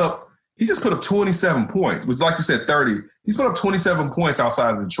just put up 27 points, which, like you said, 30. He's put up 27 points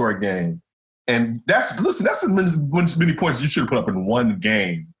outside of the Detroit game. And that's as many points as you should have put up in one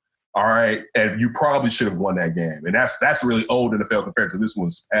game. All right, and you probably should have won that game, and that's really old NFL compared to this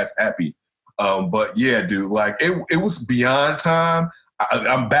one's past happy. But yeah, dude, it was beyond time.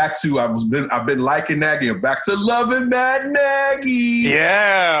 I've been liking Nagy. I'm back to loving Matt Nagy.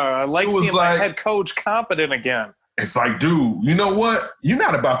 Yeah, I like seeing my head coach competent again. It's like, dude, you know what? You're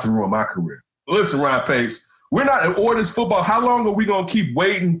not about to ruin my career. Listen, Ryan Pace, we're not in orders football. How long are we gonna keep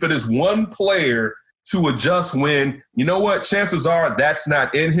waiting for this one player to adjust when, you know what, chances are that's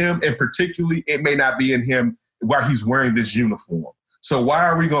not in him, and particularly it may not be in him while he's wearing this uniform. So why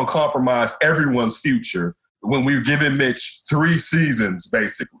are we going to compromise everyone's future when we're giving Mitch 3 seasons,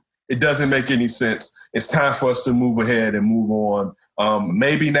 basically? It doesn't make any sense. It's time for us to move ahead and move on.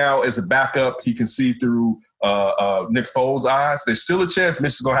 Maybe now as a backup, he can see through Nick Foles' eyes. There's still a chance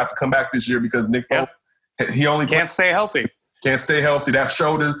Mitch is going to have to come back this year because Nick Foles, he only can't stay healthy. Can't stay healthy. That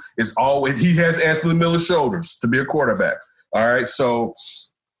shoulder is always – he has Anthony Miller's shoulders to be a quarterback. All right, so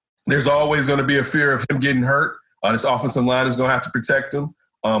there's always going to be a fear of him getting hurt. This offensive line is going to have to protect him.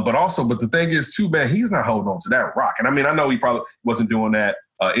 But the thing is, too, man, he's not holding on to that rock. And, I know he probably wasn't doing that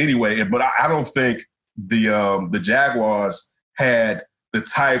anyway. But I don't think the Jaguars had the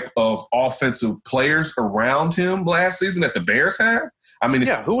type of offensive players around him last season that the Bears had.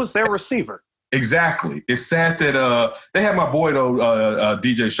 Who was their receiver? Exactly. It's sad that they had my boy, though,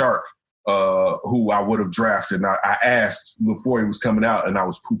 DJ Shark, who I would have drafted. And I asked before he was coming out, and I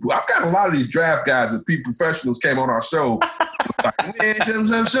was poo-poo. I've got a lot of these draft guys that professionals came on our show. Like, man,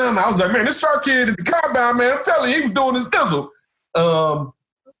 I was like, man, this shark kid at the combine, man, I'm telling you, he was doing his thizzle.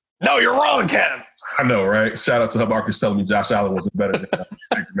 No, you're wrong, Ken. I know, right? Shout out to Marcus telling me Josh Allen wasn't better than him.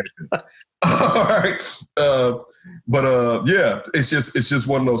 All right. Yeah, it's just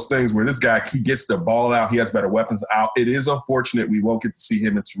one of those things where this guy, he gets the ball out. He has better weapons out. It is unfortunate we won't get to see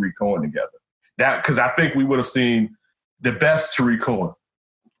him and Tariq Cohen together. Because I think we would have seen the best Tariq Cohen.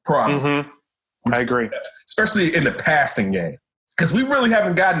 Probably. Mm-hmm. I agree. Especially in the passing game. Because we really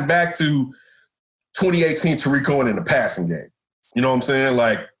haven't gotten back to 2018 Tariq Cohen in the passing game. You know what I'm saying?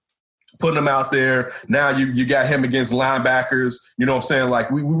 Like, putting him out there. Now you got him against linebackers. You know what I'm saying? Like,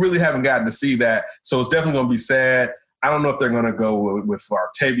 we really haven't gotten to see that. So it's definitely going to be sad. I don't know if they're going to go with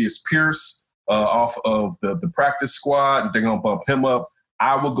Artavius Pierce off of the practice squad. They're going to bump him up.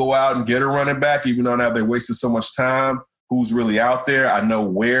 I will go out and get a running back, even though now they wasted so much time. Who's really out there? I know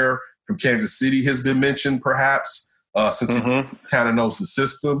Ware from Kansas City has been mentioned, perhaps, since he kind of knows the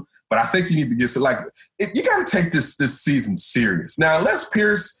system. But I think you need to get you got to take this season serious. Now, unless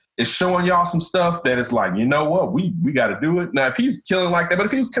Pierce is showing y'all some stuff that is like, you know what, we got to do it. Now, if he's killing like that, but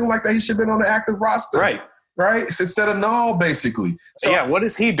if he was killing like that, he should have been on the active roster. Right? Instead of null, basically. So, yeah, what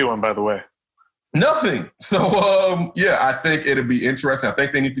is he doing, by the way? Nothing. So, I think it'll be interesting. I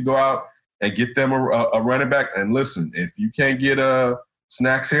think they need to go out and get them a running back. And listen, if you can't get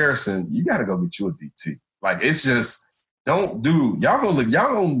Snacks Harrison, you got to go get you a DT. Like, it's just, y'all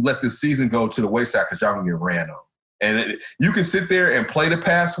gonna let this season go to the wayside because y'all gonna get ran on. And you can sit there and play the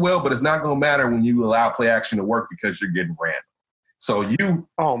pass well, but it's not going to matter when you allow play action to work because you're getting ran. So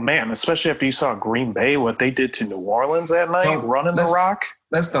oh man, especially after you saw Green Bay, what they did to New Orleans that night, running the rock.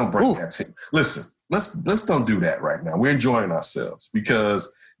 Let's don't bring that team. Listen, let's don't do that right now. We're enjoying ourselves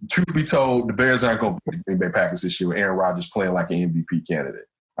because, truth be told, the Bears aren't going to beat the Green Bay Packers this year with Aaron Rodgers playing like an MVP candidate.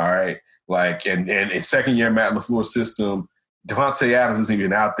 All right, like and in second year Matt LaFleur's system. Devontae Adams isn't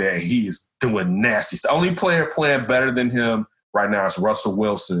even out there, and he is doing nasty. The only player playing better than him right now is Russell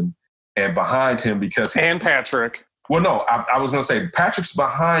Wilson, and behind him and Patrick. Well, no, I was going to say Patrick's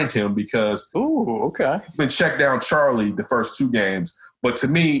behind him because he's been checked down Charlie the first two games. But to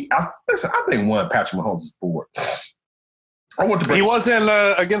me, I think Patrick Mahomes is bored. He wasn't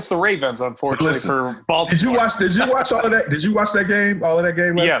against the Ravens, unfortunately, for Baltimore. Did you watch all of that? Did you watch that game? All of that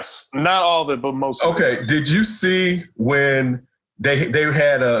game? Yes, not all of it, but most. Okay. Did you see when they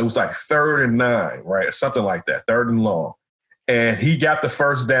had it was like 3rd and 9, right, or something like that, 3rd and long, and he got the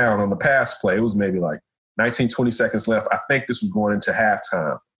first down on the pass play. It was maybe like 19, 20 seconds left. I think this was going into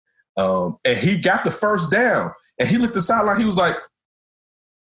halftime, and he got the first down, and he looked at the sideline. He was like.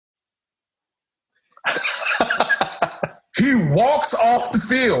 He walks off the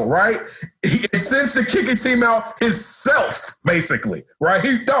field, right? He sends the kicking team out himself, basically, right?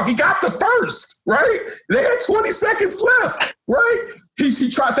 He got the first, right? They had 20 seconds left, right? He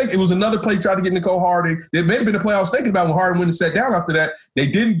tried. I think it was another play. He tried to get Nicole Harding. It may have been the play I was thinking about when Harding went and sat down after that. They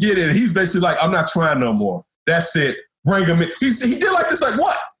didn't get it. He's basically like, I'm not trying no more. That's it. Bring him in. He did like this, like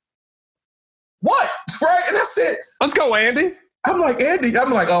what? What? Right? And I said, let's go, Andy. I'm like, Andy,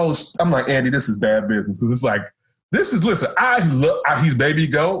 this is bad business because it's like. Listen, he's baby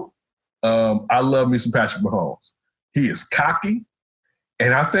GOAT. I love me some Patrick Mahomes. He is cocky.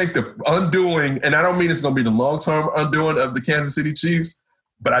 And I think the undoing, and I don't mean it's going to be the long-term undoing of the Kansas City Chiefs,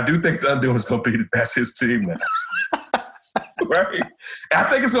 but I do think the undoing is going to be that's his team now. Right? I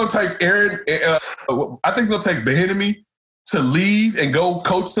think it's going to take I think it's going to take Bieniemy to leave and go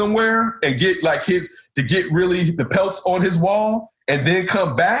coach somewhere and get get really the pelts on his wall and then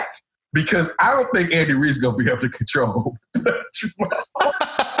come back. Because I don't think Andy Reid's going to be able to control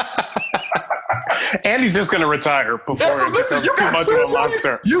Andy's just going to retire before listen, you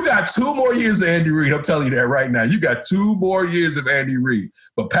got 2 more years of Andy Reid. I'm telling you that right now. You got 2 more years of Andy Reid.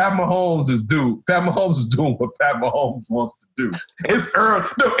 But Pat Mahomes is doing what Pat Mahomes wants to do. It's early.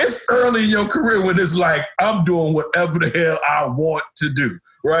 No, it's early in your career when it's like, I'm doing whatever the hell I want to do,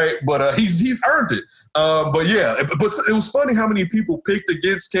 right? But he's earned it. But it was funny how many people picked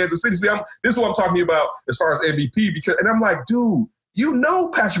against Kansas City. See, this is what I'm talking about as far as MVP. And I'm like, dude,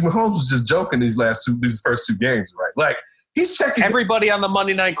 Patrick Mahomes was just joking these first 2 games, right? Like, he's checking. Everybody on the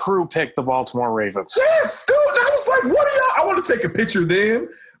Monday Night Crew picked the Baltimore Ravens. Yes, dude. And I was like, what are y'all? I want to take a picture of them,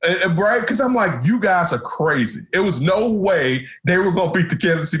 right? Because I'm like, you guys are crazy. It was no way they were going to beat the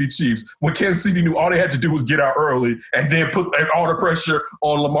Kansas City Chiefs when Kansas City knew all they had to do was get out early and then put all the pressure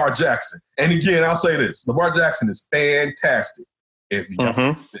on Lamar Jackson. And again, I'll say this. Lamar Jackson is fantastic. If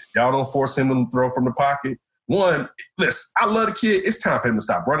y'all don't force him to throw from the pocket, One, listen, I love the kid. It's time for him to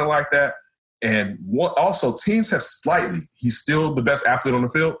stop running like that. And also, teams have he's still the best athlete on the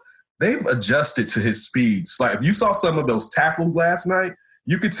field. They've adjusted to his speed. If you saw some of those tackles last night,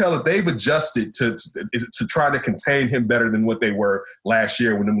 you could tell that they've adjusted to try to contain him better than what they were last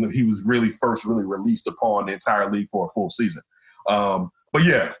year when he was really released upon the entire league for a full season. But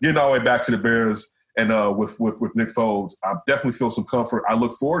yeah, getting all the way back to the Bears and with Nick Foles, I definitely feel some comfort. I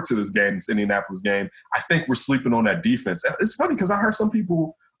look forward to this game, this Indianapolis game. I think we're sleeping on that defense. It's funny because I heard some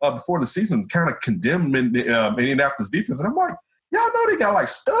people before the season kind of condemn Indianapolis defense, and I'm like, y'all know they got like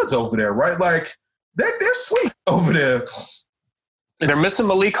studs over there, right? Like they're sweet over there. They're missing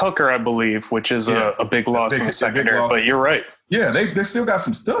Malik Hooker, I believe, which is a big loss in the secondary. But you're right. Yeah, they still got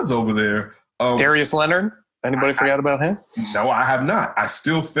some studs over there. Darius Leonard. Anybody forgot about him? No, I have not. I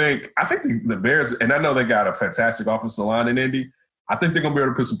think the Bears, and I know they got a fantastic offensive line in Indy. I think they're gonna be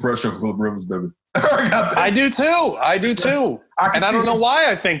able to put some pressure on Phillip Rivers, baby. I do too. I don't know why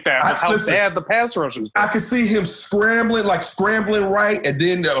I think that, with how bad the pass rush is. I can see him scrambling right, and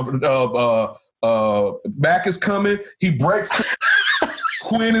then back is coming. He breaks.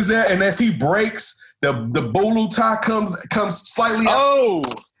 Quinn is there, and as he breaks, the bolu tie comes slightly out. Oh.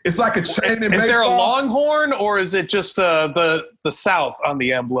 It's like a chain in baseball. Is there a longhorn, or is it just the South on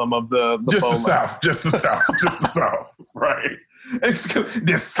the emblem of the just the South, just the South, right? It's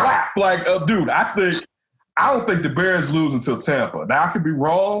this slap, dude. I don't think the Bears lose until Tampa. Now I could be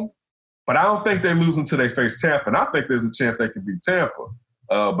wrong, but I don't think they lose until they face Tampa. And I think there's a chance they could beat Tampa.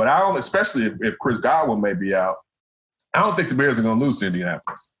 But I don't, especially if Chris Godwin may be out. I don't think the Bears are going to lose to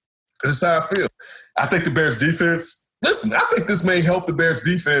Indianapolis. This is how I feel. I think the Bears defense. Listen, I think this may help the Bears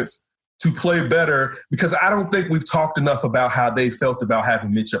defense to play better because I don't think we've talked enough about how they felt about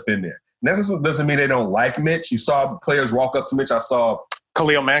having Mitch up in there. And that doesn't mean they don't like Mitch. You saw players walk up to Mitch. I saw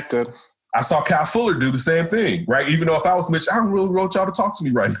Khalil Mack did. I saw Kyle Fuller do the same thing, right? Even though if I was Mitch, I don't really want y'all to talk to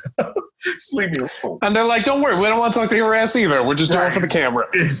me right now. Just leave me alone. And they're like, don't worry, we don't want to talk to your ass either. We're just doing it for the camera.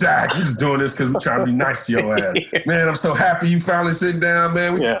 Exactly. We're just doing this because we're trying to be nice to your ass. Man, I'm so happy you finally sitting down,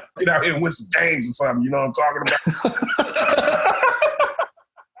 man. We can get out here and win some games or something. You know what I'm talking about?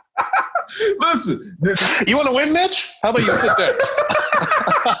 Listen. You want to win, Mitch? How about you sit there?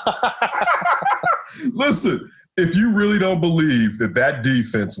 Listen. If you really don't believe that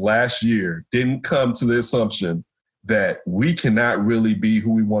defense last year didn't come to the assumption that we cannot really be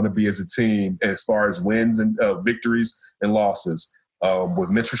who we want to be as a team as far as wins and victories and losses with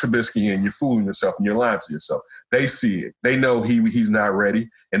Mitchell Trubisky, and you're fooling yourself and you're lying to yourself. They see it. They know he's not ready,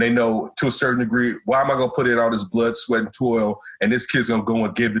 and they know to a certain degree, why am I going to put in all this blood, sweat, and toil, and this kid's going to go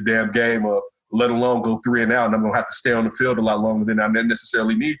and give the damn game up, let alone go 3 and out, and I'm going to have to stay on the field a lot longer than I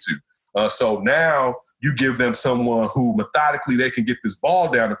necessarily need to. So now you give them someone who methodically they can get this ball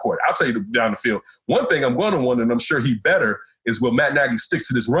down the court. I'll tell you down the field. One thing I'm going to wonder, and I'm sure he better, is will Matt Nagy stick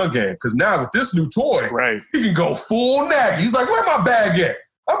to this run game? Because now with this new toy, he can go full Nagy. He's like, where my bag at?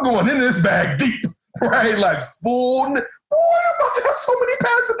 I'm going in this bag deep, right? Like full. Boy, I'm about to have so many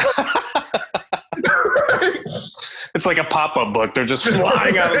passes. It's like a pop-up book. They're just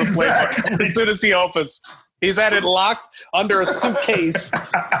flying out of the playbook as soon as he opens. He's had it locked under a suitcase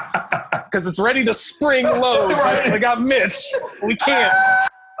because it's ready to spring load. Right. We got Mitch. We can't.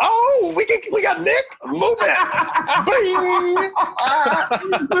 Oh, we got Nick. Move it. Bing.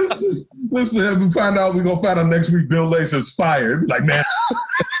 Listen. We find out. We're gonna find out next week. Bill Lacer's fired. Be like, man,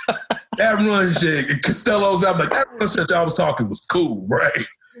 that run shit. Costello's out. Like that run shit I was talking was cool, right?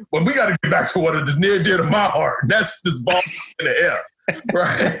 But we got to get back to what it is near dear to my heart. And that's this ball in the air.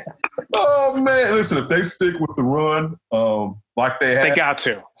 Right. Oh man, listen, if they stick with the run, like they have, they got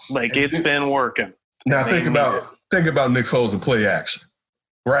to. Like it's been working. Now think about Nick Foles and play action.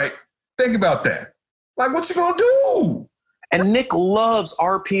 Right? Think about that. Like what you gonna do? And Nick loves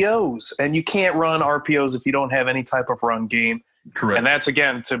RPOs, and you can't run RPOs if you don't have any type of run game. Correct. And that's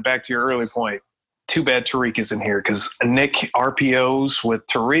again back to your early point. Too bad Tariq is in here because Nick RPOs with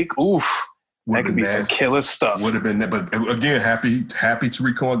Tariq, oof. That could be some killer stuff. Would have been, but again, happy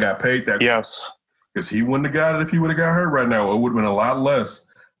Tariq Cohen got paid that. Yes, because he wouldn't have got it if he would have got hurt right now. It would have been a lot less.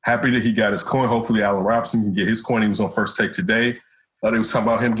 Happy that he got his coin. Hopefully, Allen Robinson can get his coin. He was on First Take today. They was talking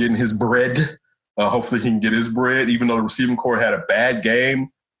about him getting his bread. Hopefully, he can get his bread. Even though the receiving corps had a bad game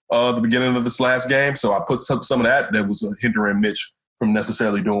the beginning of this last game, so I put some of that was hindering Mitch from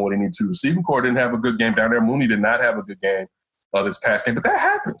necessarily doing what he needed to. Receiving corps didn't have a good game down there. Mooney did not have a good game this past game, but that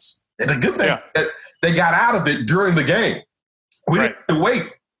happens. And the good thing, they got out of it during the game. We didn't have to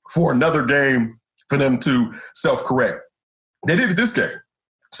wait for another game for them to self-correct. They did it this game.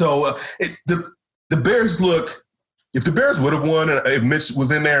 So the Bears look – if the Bears would have won, and if Mitch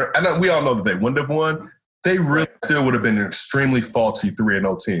was in there – we all know that they wouldn't have won, they really still would have been an extremely faulty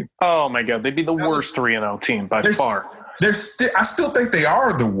 3-0 team. Oh, my God. They'd be the worst 3-0 team by far. I still think they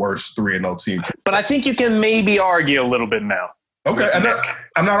are the worst 3-0 team. But I think you can maybe argue a little bit now. Okay,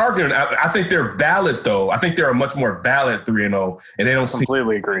 I'm not arguing. I think they're valid, though. I think they're a much more valid 3-0, and they don't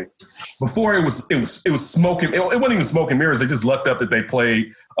completely agree. Before it was smoking. It wasn't even smoking mirrors. They just lucked up that they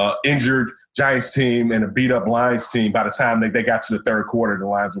played injured Giants team and a beat up Lions team. By the time they got to the third quarter, the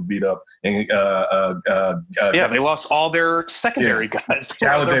Lions were beat up. And they lost all their secondary guys.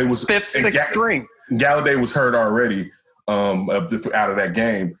 Galladay was fifth, sixth string. Galladay was hurt already out of that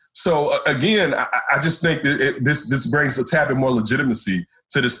game. So again, I just think that this brings a tad bit more legitimacy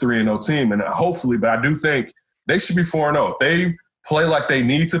to this 3-0 team, and hopefully, but I do think they should be 4-0. If they play like they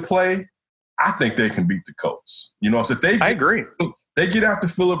need to play, I think they can beat the Colts. So I agree. They get out to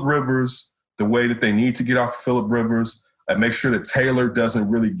Phillip Rivers the way that they need to get off Phillip Rivers and make sure that Taylor doesn't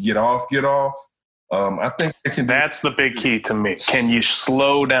really get off. I think they can. That's the big key to me. Can you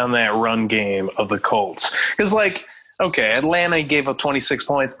slow down that run game of the Colts? Because, okay, Atlanta gave up 26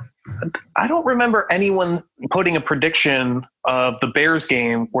 points. I don't remember anyone putting a prediction of the Bears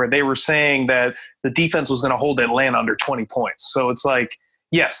game where they were saying that the defense was going to hold Atlanta under 20 points. So it's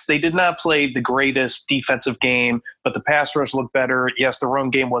yes, they did not play the greatest defensive game, but the pass rush looked better. Yes, the run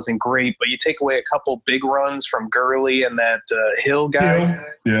game wasn't great, but you take away a couple big runs from Gurley and that Hill guy.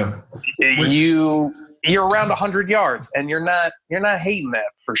 Yeah. You're around 100 yards, and you're not hating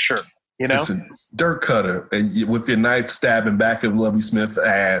that for sure. Listen, Dirk Cutter, and with your knife stabbing back of Lovie Smith's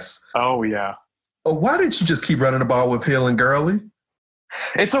ass. Oh, yeah. Why didn't you just keep running the ball with Hill and Gurley?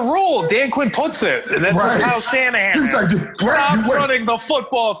 It's a rule. Dan Quinn puts it. That's what Kyle Shanahan is. Stop running the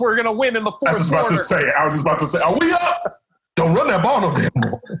football if we're going to win in the fourth quarter. I was just about to say, are we up? Don't run that ball no damn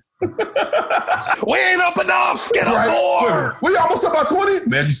more. We ain't up enough. Get up more. We almost up by 20.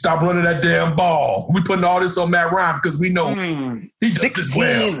 Man, you stop running that damn ball. We putting all this on Matt Ryan because we know he does 16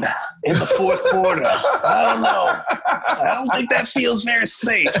 well. In the fourth quarter. I don't know. I don't think that feels very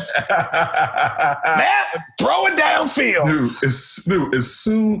safe. Matt, throw it downfield. Dude, as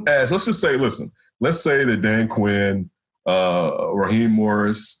soon as, let's say that Dan Quinn, Raheem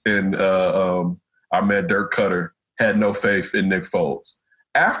Morris, and our man Dirk Cutter had no faith in Nick Foles.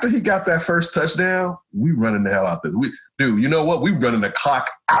 After he got that first touchdown, we running the hell out there. You know what? We running the clock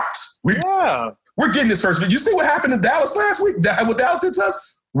out. We're getting this first. You see what happened in Dallas last week? What Dallas did to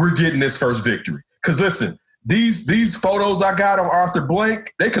us? We're getting this first victory. Because listen, these photos I got on Arthur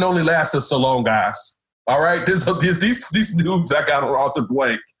Blank, they can only last us so long, guys. All right? These dudes I got on Arthur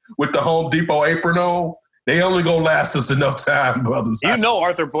Blank with the Home Depot apron on, they only gonna last us enough time, brothers.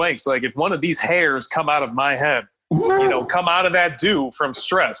 Arthur Blank's if one of these hairs come out of my head, come out of that dew from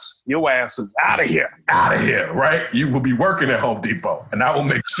stress, your ass is out of here. Out of here, right? You will be working at Home Depot, and I will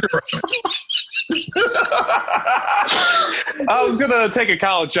make sure. I was going to take a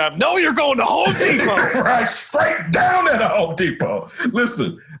college job. No, you're going to Home Depot. Right, straight down at Home Depot.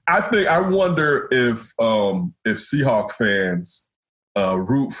 Listen, I wonder if Seahawk fans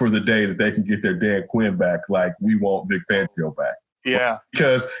root for the day that they can get their Dan Quinn back like we want Vic Fangio back. Yeah.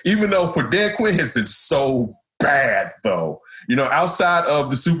 Because even though for Dan Quinn has been so bad, though, outside of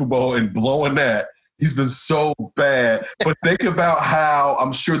the Super Bowl and blowing that, he's been so bad. But think about how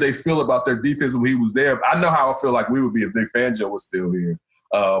I'm sure they feel about their defense when he was there. I know how I feel like we would be if Vic Fangio was still here.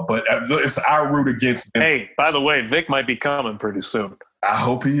 But it's our root against him. Hey, by the way, Vic might be coming pretty soon. I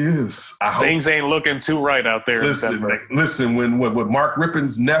hope he is. Things ain't looking too right out there. Listen. When Mark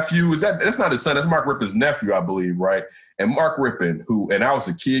Rippon's nephew that's not his son. That's Mark Rippon's nephew, I believe, right? And Mark Rippon, and I was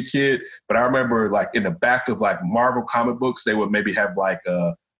a kid, but I remember in the back of Marvel comic books, they would maybe have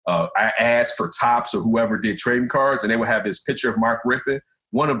ads for Topps or whoever did trading cards, and they would have this picture of Mark Rippon,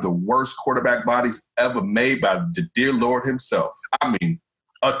 one of the worst quarterback bodies ever made by the dear Lord himself. I mean,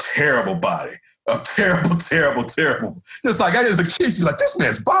 a terrible body. A terrible, terrible, terrible. Just as a kid, you're this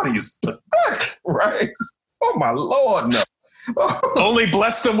man's body is pathetic, right? Oh, my Lord, no. Only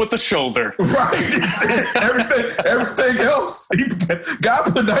blessed him with the shoulder. Right. Everything else, God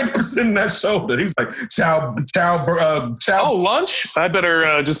put 90% in that shoulder. He was chow. Oh, lunch? I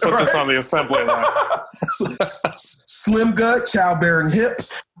better just put this on the assembly line. Slim gut, childbearing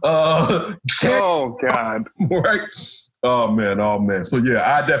hips. Oh, God. Right. Oh, man. So,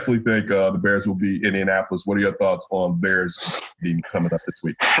 yeah, I definitely think the Bears will be in Indianapolis. What are your thoughts on Bears coming up this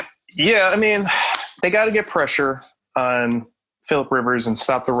week? Yeah, I mean, they got to get pressure on Phillip Rivers and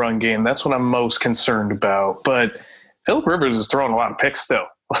stop the run game. That's what I'm most concerned about. But Phillip Rivers is throwing a lot of picks still.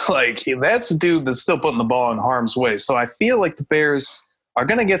 That's a dude that's still putting the ball in harm's way. So I feel like the Bears are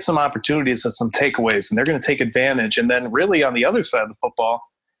going to get some opportunities and some takeaways, and they're going to take advantage. And then really on the other side of the football,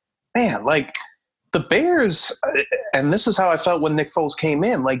 man, The Bears, and this is how I felt when Nick Foles came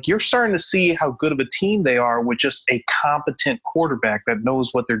in, like you're starting to see how good of a team they are with just a competent quarterback that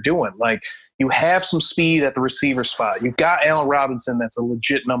knows what they're doing. Like you have some speed at the receiver spot. You've got Allen Robinson that's a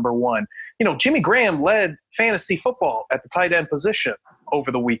legit number one. You know, Jimmy Graham led fantasy football at the tight end position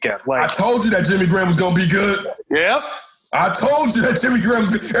over the weekend. Like I told you that Jimmy Graham was going to be good. Yep. I told you that Jimmy Graham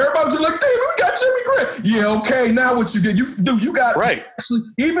was good. Everybody was like, damn, we got Jimmy Graham. Yeah, okay, now what you did, you got right. Actually,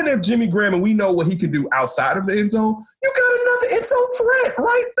 even if Jimmy Graham, and we know what he can do outside of the end zone, you got another end zone threat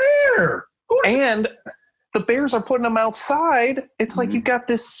right there. And the Bears are putting him outside. It's like you got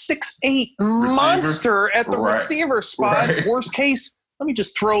this 6'8" monster at the receiver spot. Right. Worst case, let me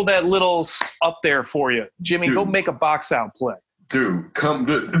just throw that little up there for you. Jimmy, go make a box out play. Dude, come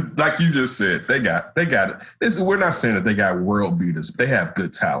good. Like you just said, they got it. We're not saying that they got world beaters. They have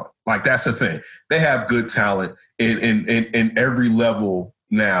good talent. Like that's the thing. They have good talent in every level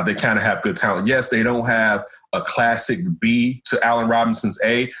now. They kind of have good talent. Yes, they don't have a classic B to Allen Robinson's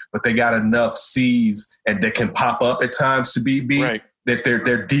A, but they got enough C's and they can pop up at times to be B. Right. That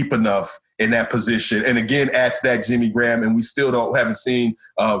they're deep enough in that position. And again, add to that Jimmy Graham, and we still haven't seen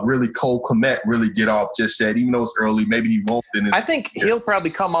really Cole Kmet really get off just yet, even though it's early. Maybe he won't. I think he'll probably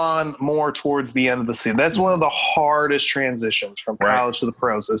come on more towards the end of the season. That's one of the hardest transitions from college to the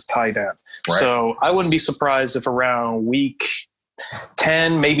pros is tight end. Right. So I wouldn't be surprised if around week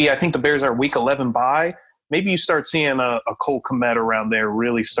 10, maybe I think the Bears are week 11 bye, maybe you start seeing a Cole Kmet around there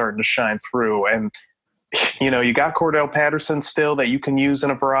really starting to shine through. And you know, you got Cordell Patterson still that you can use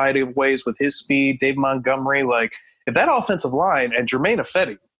in a variety of ways with his speed, Dave Montgomery. Like, if that offensive line and Jermaine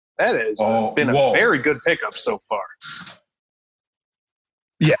Ifedi, that has been a very good pickup so far.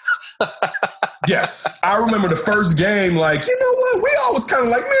 Yeah. Yes. I remember the first game, like, you know what? We always kind of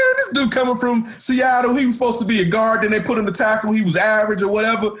like, man, this dude coming from Seattle, he was supposed to be a guard, then they put him to tackle, he was average or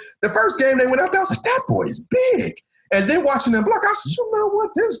whatever. The first game they went out there, I was like, that boy is big. And then watching them block, I said, you know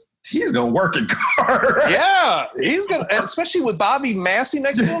what? He's going to work it guard. Yeah, he's going to, especially with Bobby Massey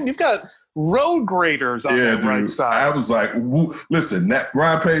next to him. You've got road graders on the right side. I was like, listen, that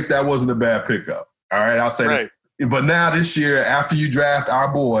Ryan Pace, that wasn't a bad pickup. All right, I'll say that. But now this year, after you draft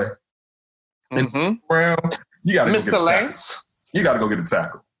our boy, Brown, you got to Mr. Lance. You got to go get a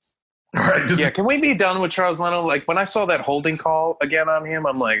tackle. All right. Can we be done with Charles Leno? Like, when I saw that holding call again on him,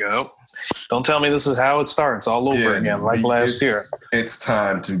 I'm like, oh, don't tell me this is how it starts all over again, like last year. It's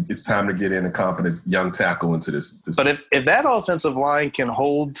time to get in a competent young tackle into this. But if that offensive line can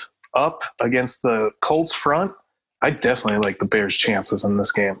hold up against the Colts front, I definitely like the Bears' chances in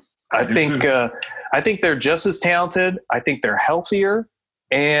this game. I think they're just as talented. I think they're healthier,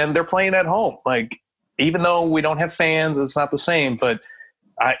 and they're playing at home. Like, even though we don't have fans, it's not the same, but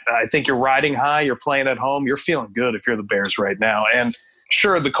I think you're riding high. You're playing at home. You're feeling good if you're the Bears right now. And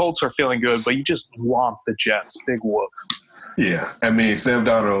sure, the Colts are feeling good, but you just whomp the Jets. Big whoop. Yeah. I mean, Sam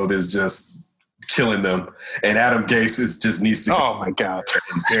Darnold is just killing them. And Adam Gase just needs to my God.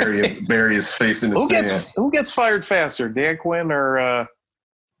 bury his face in the sand. Who gets fired faster, Dan Quinn or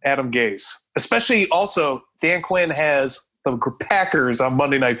Adam Gase? Especially also, Dan Quinn has the Packers on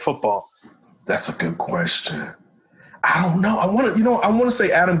Monday Night Football. That's a good question. I don't know. I want to say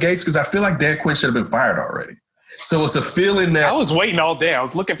Adam Gase because I feel like Dan Quinn should have been fired already. So it's a feeling that I was waiting all day. I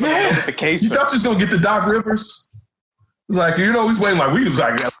was looking for the notification. You thought you was gonna get the Doc Rivers? It's like, you know, he's waiting. Like we was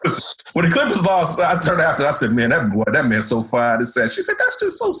like, when the Clippers lost, I turned after. I said, man, that man's so fired. It's sad. She said, that's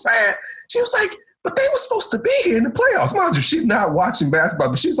just so sad. She was like, but they were supposed to be here in the playoffs. Mind you, she's not watching basketball,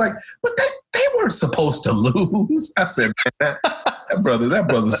 but she's like, but they weren't supposed to lose. I said, man, that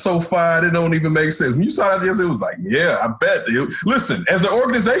brother's so fired, it don't even make sense. When you saw that yesterday, it was like, yeah, I bet. Listen, as an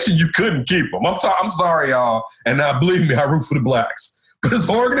organization, you couldn't keep them. I'm sorry, y'all. And now, believe me, I root for the Blacks. But as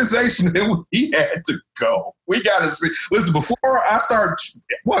an organization, he had to go. We got to see. Listen, before I start,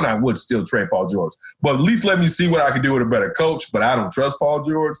 I would still trade Paul George. But at least let me see what I can do with a better coach. But I don't trust Paul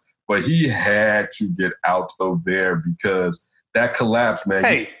George. But he had to get out of there because that collapse, man.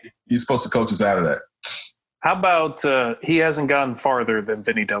 Hey. He's supposed to coach us out of that. How about he hasn't gone farther than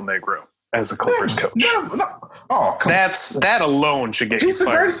Vinny Del Negro as a Clippers coach? Oh, that alone should get you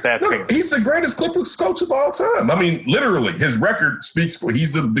fired. He's the greatest Clippers coach of all time. I mean, literally, his record speaks for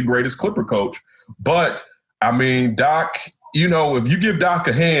he's the greatest Clipper coach. But, I mean, Doc, you know, if you give Doc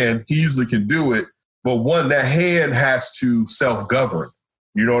a hand, he usually can do it. But that hand has to self-govern.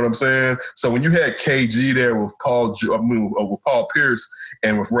 You know what I'm saying? So when you had KG there with Paul Pierce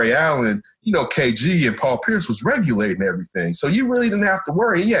and with Ray Allen, you know, KG and Paul Pierce was regulating everything. So you really didn't have to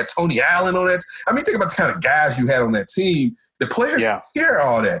worry. You had Tony Allen on that. I mean, think about the kind of guys you had on that team. The players hear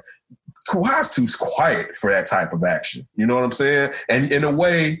all that. Kawhi's too quiet for that type of action. You know what I'm saying? And in a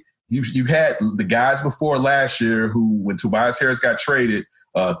way, you had the guys before last year who, when Tobias Harris got traded,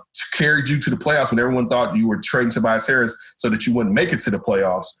 carried you to the playoffs when everyone thought you were trading Tobias Harris so that you wouldn't make it to the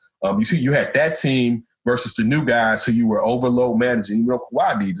playoffs. You had that team versus the new guys who you were overload managing. You know,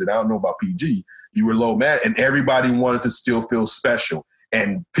 Kawhi needs it. I don't know about PG. You were low man, and everybody wanted to still feel special.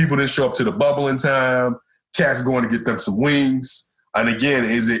 And people didn't show up to the bubble in time. Cats going to get them some wings. And again,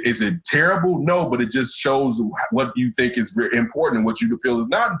 is it terrible? No, but it just shows what you think is very important and what you feel is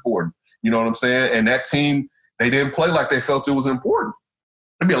not important. You know what I'm saying? And that team, they didn't play like they felt it was important.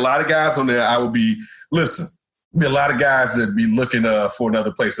 There'd be a lot of guys on there. There'd be a lot of guys that'd be looking for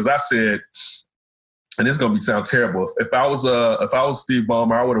another place. As I said, and it's gonna sound terrible. If I was Steve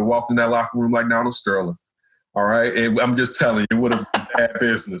Ballmer, I would have walked in that locker room like Donald Sterling. All right, I'm just telling you, it would have been bad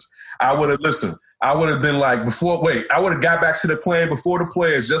business. I would have been like, I would have got back to the plan before the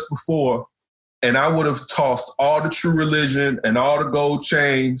players, just before, and I would have tossed all the True Religion and all the gold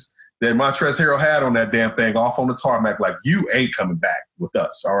chains that Montrezl Harrell had on that damn thing off on the tarmac. Like, you ain't coming back with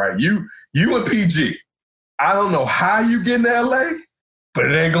us. All right, you and PG. I don't know how you get in LA. But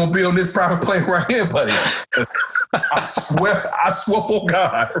it ain't gonna be on this private plane right here, buddy. I swear for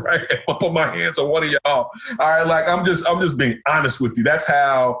God, right? I'll put my hands on one of y'all. All right, like I'm just being honest with you. That's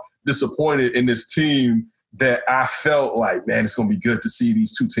how disappointed in this team that I felt like, man, it's gonna be good to see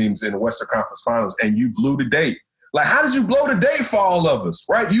these two teams in the Western Conference Finals, and you blew the date. Like, how did you blow the date for all of us,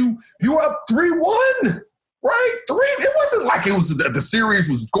 right? You were up 3-1, right? It wasn't like it was the series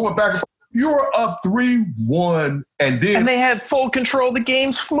was going back and forth. You were up 3-1, and they had full control of the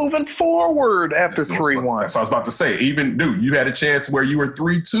games moving forward after 3-1. That's what I was about to say. Even, dude, you had a chance where you were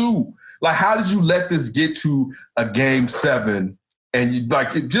 3-2. Like, how did you let this get to a Game 7? And you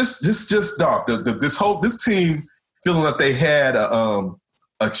like it just dog. This team feeling that they had a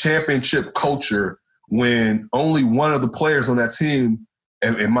championship culture when only one of the players on that team,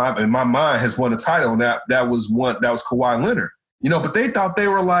 in my mind, has won a title, and that was Kawhi Leonard. You know, but they thought they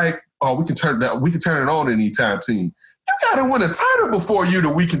were like, oh, we can turn it on anytime team. You got to win a title before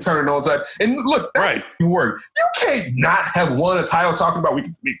we can turn it on type. And look, that's right. Work. You can't not have won a title talking about we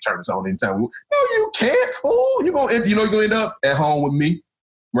can turn this on anytime. No, you can't, fool. You're gonna end up at home with me,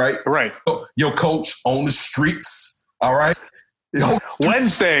 right? Right. Your coach on the streets. All right.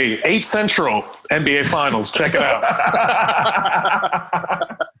 Wednesday, 8 Central, NBA Finals. Check it out.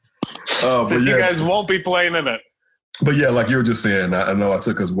 Since you guys won't be playing in it. But yeah, like you were just saying, I know I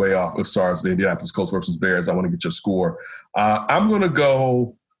took us way off as far as the Indianapolis Colts versus Bears. I want to get your score. I'm going to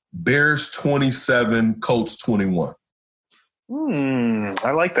go Bears 27, Colts 21.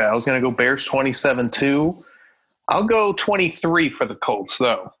 I like that. I was going to go Bears 27 too. I'll go 23 for the Colts,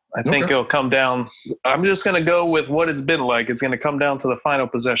 though. I think it'll come down. I'm just going to go with what it's been like. It's going to come down to the final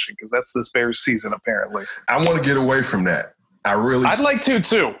possession because that's this Bears season, apparently. I want to get away from that. I'd like to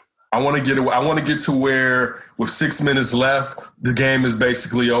too. I want to get to where with 6 minutes left, the game is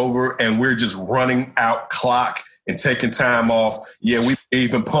basically over and we're just running out clock and taking time off. Yeah, we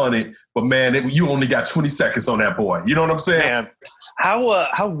even punted, but man, you only got 20 seconds on that boy. You know what I'm saying? Man,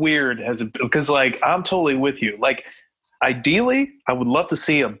 how weird has it been? Because like, I'm totally with you. Like, ideally, I would love to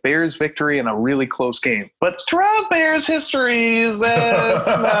see a Bears victory in a really close game. But throughout Bears history,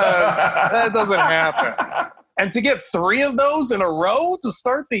 that doesn't happen. And to get 3 of those in a row to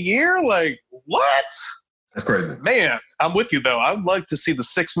start the year, like, what? That's crazy. Man, I'm with you, though. I'd like to see the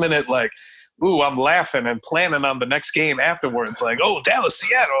 6-minute, like, ooh, I'm laughing and planning on the next game afterwards. Like, oh, Dallas,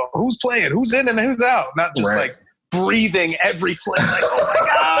 Seattle, who's playing? Who's in and who's out? Not just, like, breathing every play. Like, oh, my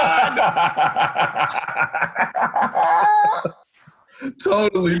God.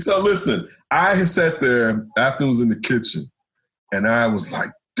 Totally. So, listen, I had sat there after I was in the kitchen, and I was like,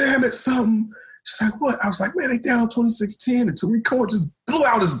 damn it, something. She's like, what? I was like, man, they down 26-10 and Tariq Cohen just blew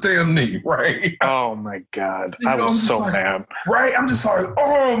out his damn knee, right? Oh, my God. I was so mad. Right? I'm just like,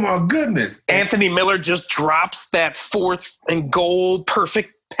 oh, my goodness. Anthony Miller just drops that 4th and goal,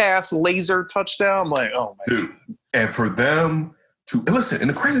 perfect pass, laser touchdown. I'm like, oh, my God. Dude, and for them to – listen, and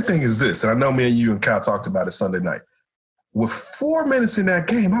the crazy thing is this, and I know me and you and Kyle talked about it Sunday night. With 4 minutes in that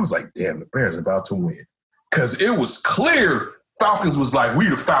game, I was like, damn, the Bears are about to win. Because it was clear Falcons was like, we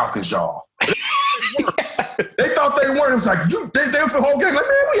the Falcons, y'all. They thought they weren't. It was like, they were for the whole game. Like,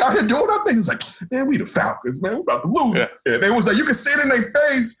 man, we out here doing our thing. It was like, man, we the Falcons, man. We're about to lose. Yeah. And it was like, you could see it in their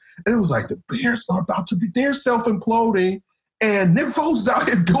face. And it was like, the Bears are about to be, they're self-imploding. And Nick Foles is out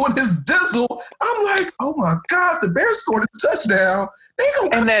here doing his dizzle. I'm like, oh my God, the Bears scored a touchdown.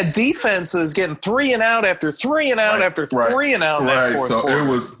 And that defense is getting 3 and out after 3 and out after 3 and out. Right. So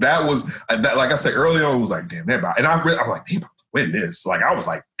quarter. That was, like I said earlier on, it was like, damn, they're about, and I'm like, they about to win this. Like, I was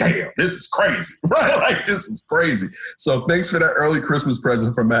like, damn, this is crazy, right? Like, this is crazy. So thanks for that early Christmas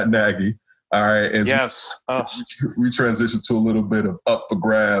present from Matt Nagy. All right. Yes. We transition to a little bit of up for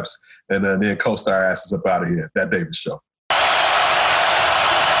grabs, and then coast our asses up out of here. That Davis Show.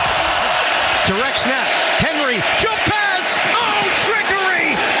 Direct snap. Henry, jump pass. Oh,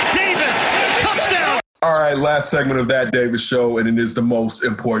 trickery. Davis, touchdown. All right, last segment of That Davis Show, and it is the most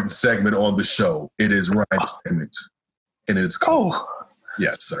important segment on the show. It is Ryan's segment, and it's called. Oh.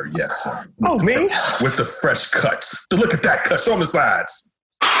 Yes, sir. Yes, sir. Me? With the fresh cuts. Look at that cut. Show them the sides.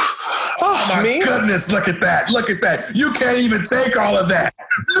 Oh, my me? goodness, look at that. Look at that. You can't even take all of that.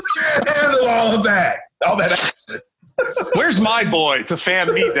 You can't handle all of that. All that action. Where's my boy to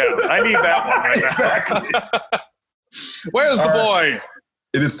fan me down? I need that one right exactly. now. Where's the boy?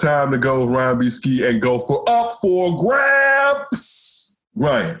 It is time to go with Ryan B. Ski and go for Up for Grabs.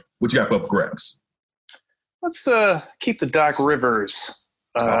 Ryan, what you got for Up for Grabs? Let's keep the Doc Rivers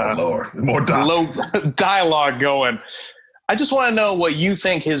Lord. More Doc. low dialogue going. I just want to know what you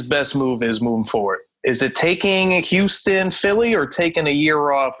think his best move is moving forward. Is it taking Houston, Philly, or taking a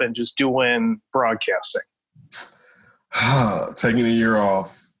year off and just doing broadcasting? Taking a year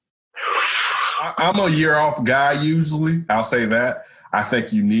off. I'm a year off guy usually. I'll say that. I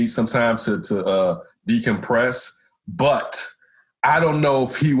think you need some time to decompress. But I don't know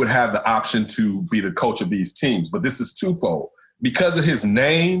if he would have the option to be the coach of these teams. But this is twofold. Because of his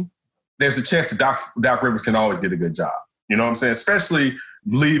name, there's a chance that Doc Rivers can always get a good job. You know what I'm saying? Especially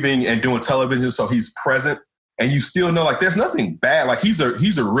leaving and doing television, so he's present. And you still know, like, there's nothing bad. Like, he's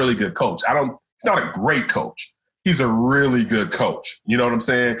a really good coach. He's not a great coach. He's a really good coach. You know what I'm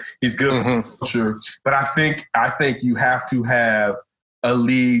saying? He's good for the culture. But I think you have to have a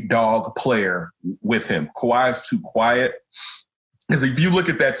lead dog player with him. Kawhi's too quiet. Because if you look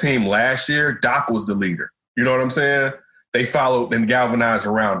at that team last year, Doc was the leader. You know what I'm saying? They followed and galvanized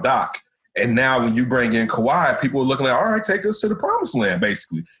around Doc. And now when you bring in Kawhi, people are looking like, all right, take us to the promised land,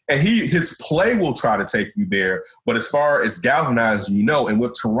 basically. And his play will try to take you there. But as far as galvanizing, and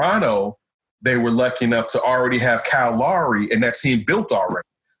with Toronto, they were lucky enough to already have Kyle Lowry and that team built already.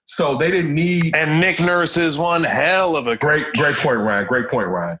 So they didn't need – And Nick Nurse is one hell of a coach. Great point, Ryan. Great point,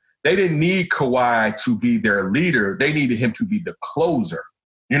 Ryan. They didn't need Kawhi to be their leader. They needed him to be the closer.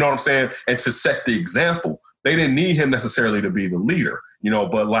 You know what I'm saying? And to set the example. They didn't need him necessarily to be the leader,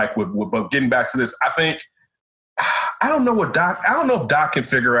 but like but getting back to this, I think I don't know if Doc can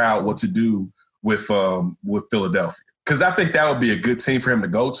figure out what to do with Philadelphia, because I think that would be a good team for him to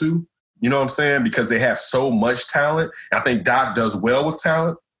go to. You know what I'm saying? Because they have so much talent. I think Doc does well with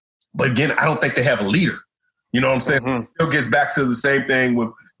talent, but again, I don't think they have a leader. You know what I'm saying? It still gets back to the same thing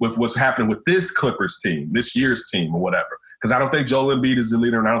with what's happening with this Clippers team, this year's team or whatever. Because I don't think Joel Embiid is the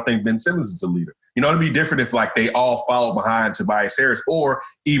leader, and I don't think Ben Simmons is the leader. It'd be different if like they all followed behind Tobias Harris, or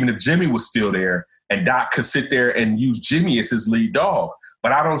even if Jimmy was still there and Doc could sit there and use Jimmy as his lead dog.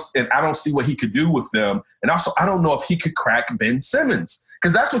 But I don't see what he could do with them. And also, I don't know if he could crack Ben Simmons,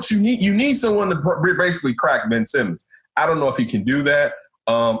 because that's what you need. You need someone to basically crack Ben Simmons. I don't know if he can do that.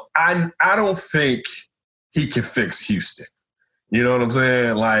 I don't think he can fix Houston. You know what I'm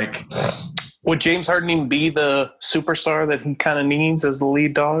saying? Like, would James Harden even be the superstar that he kind of needs as the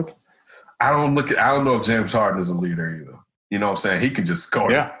lead dog? I don't know if James Harden is a leader either. You know what I'm saying? He can just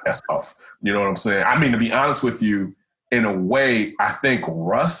score his ass off. You know what I'm saying? I mean, to be honest with you, in a way, I think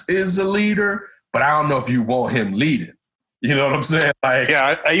Russ is a leader, but I don't know if you want him leading. You know what I'm saying? Like,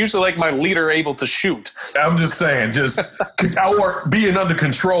 yeah, I usually like my leader able to shoot. I'm just saying, or being under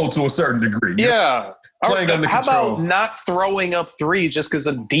control to a certain degree. Yeah. Playing under How control. about not throwing up threes just because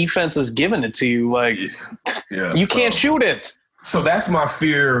the defense is giving it to you? Like, you can't shoot it. So that's my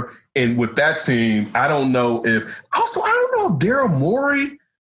fear. And with that team, I don't know if Daryl Morey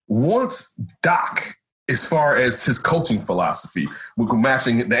wants Doc as far as his coaching philosophy. We're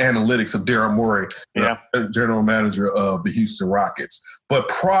matching the analytics of Daryl Morey, general manager of the Houston Rockets. But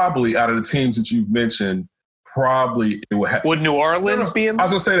probably out of the teams that you've mentioned, it would have. Would New Orleans be in? I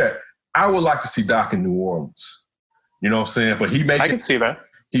was going to say that. I would like to see Doc in New Orleans. You know what I'm saying? But I can see that.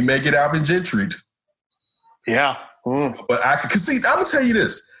 He may get Alvin Gentry. Yeah. But I'm going to tell you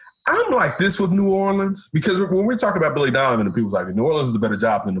this. I'm like this with New Orleans, because when we're talking about Billy Donovan and people like New Orleans is a better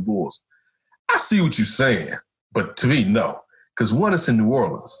job than the Bulls. I see what you're saying, but to me, no. Because one, it's in New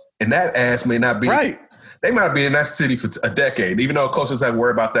Orleans, and that ass may not be right. They might be in that city for a decade, even though coaches have to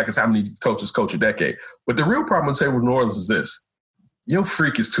worry about that because how many coaches coach a decade. But the real problem with New Orleans is this. Your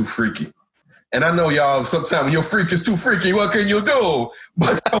freak is too freaky. And I know y'all, sometimes when your freak is too freaky, what can you do?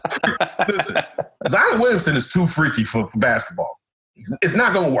 But listen, Zion Williamson is too freaky for basketball. It's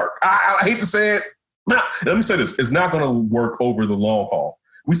not going to work. I hate to say it, Now, let me say this. It's not going to work over the long haul.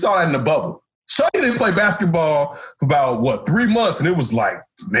 We saw that in the bubble. Shawty didn't play basketball for about, 3 months, and it was like,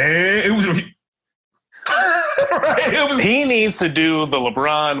 man, it was right? He needs to do the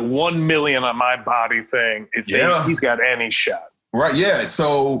LeBron 1 million on my body thing if he's got any shot. Right, yeah.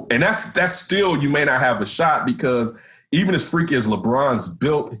 So, and that's still, you may not have a shot because even as freaky as LeBron's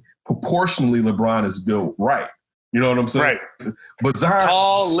built, proportionally LeBron is built right. You know what I'm saying? Right. But Zion,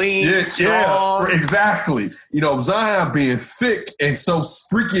 tall, lean, strong. Yeah, exactly. You know, Zion being thick and so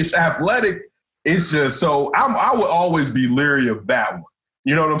freakish athletic, it's just so I would always be leery of that one.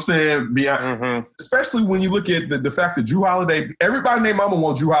 You know what I'm saying? Especially when you look at the fact that Jrue Holiday, everybody named Mama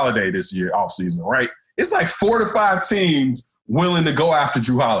want Jrue Holiday this year off season, right? It's like 4 to 5 teams willing to go after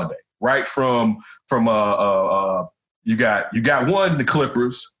Jrue Holiday, right? From you got one, the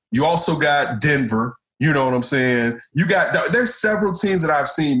Clippers. You also got Denver. You know what I'm saying? There's several teams that I've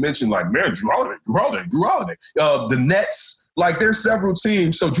seen mentioned like, man, Jrue Holiday. The Nets, like there's several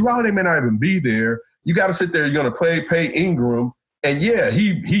teams. So Jrue Holiday may not even be there. You got to sit there. You're going to pay Ingram. And yeah,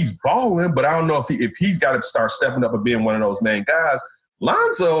 he's balling, but I don't know if he's got to start stepping up and being one of those main guys.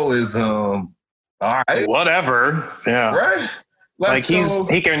 Lonzo is all right. Whatever. Yeah. Right? Like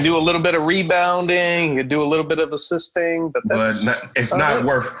he can do a little bit of rebounding, he can do a little bit of assisting, but it's not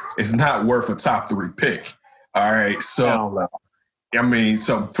worth a top 3 pick. All right. So I mean,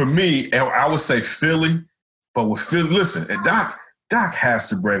 so for me, I would say Philly, but with Philly, listen, and Doc has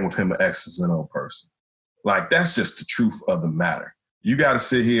to bring with him an X's and O person. Like that's just the truth of the matter. You got to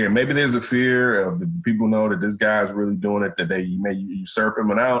sit here, and maybe there's a fear of if people know that this guy's really doing it, that they may usurp him.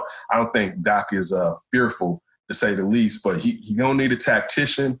 And I don't think Doc is fearful, to say the least, but he gonna need a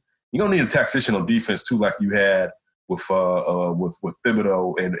tactician. You're gonna need a tactician on defense too, like you had with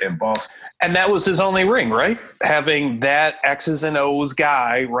Thibodeau and Boston. And that was his only ring, right? Having that X's and O's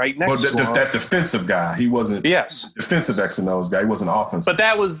guy right next to him. That defensive guy. He wasn't defensive X and O's guy. He wasn't offensive. But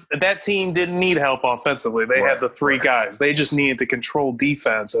that team didn't need help offensively. They had the 3 guys. They just needed to control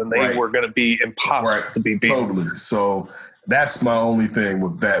defense, and they were going to be impossible to be beaten. Totally. So that's my only thing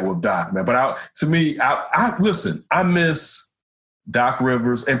with Doc, man. But listen, I miss Doc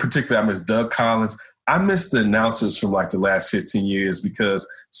Rivers, and particularly I miss Doug Collins. I miss the announcers from like the last 15 years because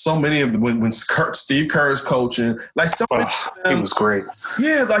so many of them, when Steve Kerr is coaching, like so many of them, he was great.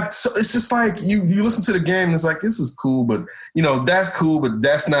 Yeah, like so it's just like you listen to the game and it's like this is cool, but that's cool, but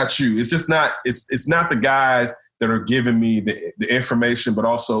that's not you. It's just not. It's not the guys that are giving me the information, but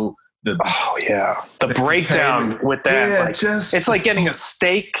also the breakdown with that. Yeah, it's like getting a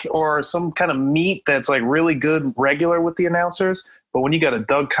steak or some kind of meat that's like really good regular with the announcers. But when you got a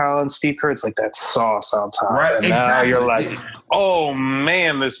Doug Collins, Steve Kerr, it's like that sauce on top. Right, and exactly. Now you're like, oh,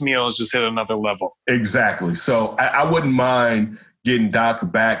 man, this meal has just hit another level. Exactly. So I wouldn't mind getting Doc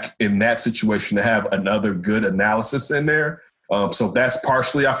back in that situation to have another good analysis in there. So that's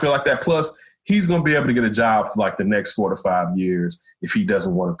partially, I feel like that. Plus, he's going to be able to get a job for like the next 4 to 5 years if he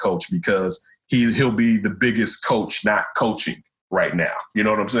doesn't want to coach because he'll be the biggest coach not coaching right now. You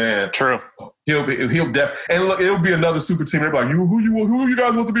know what I'm saying? True. He'll definitely, and look, it'll be another super team. They're like, who you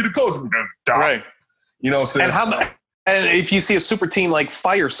guys want to be the coach? Doc. Right. You know what I'm saying? And if you see a super team like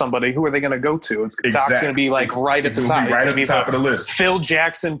fire somebody, who are they going to go to? Doc's going to be like right at the top. Right at the top of the list. Phil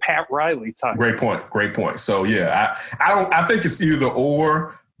Jackson, Pat Riley type. Great point. So yeah, I think it's either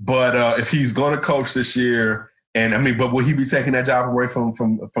or. But if he's going to coach this year, but will he be taking that job away from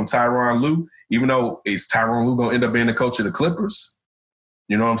Tyronn Lue? Even though is Tyronn Lue going to end up being the coach of the Clippers?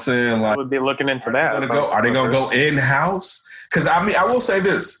 You know what I'm saying? Like, I would be looking into that. Are they going to go in-house? Because, I will say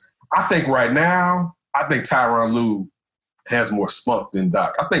this. I think right now, Tyronn Lue has more spunk than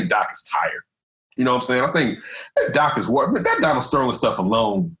Doc. I think Doc is tired. You know what I'm saying? I think Doc is working. That Donald Sterling stuff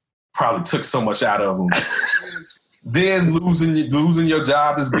alone probably took so much out of him. Then losing your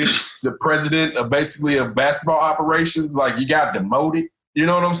job as being the president of basketball operations, like you got demoted. You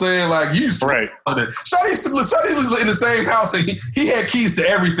know what I'm saying? Like you used to Shawty in the same house and he had keys to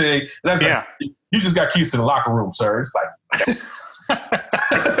everything. And that's like, you just got keys to the locker room, sir. It's like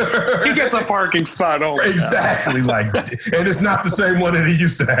he gets a parking spot over. Exactly. Like, and it's not the same one that he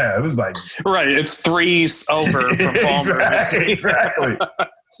used to have. It's like it's 3 over from Palmer. Exactly.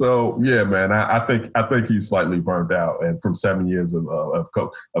 So yeah, man, I think he's slightly burned out and from 7 years of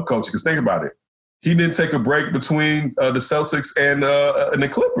coaching. Because think about it, he didn't take a break between the Celtics and the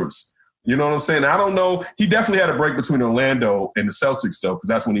Clippers. You know what I'm saying? I don't know. He definitely had a break between Orlando and the Celtics though, because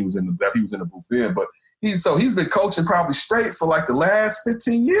that's when he was in the booth then. But he's been coaching probably straight for like the last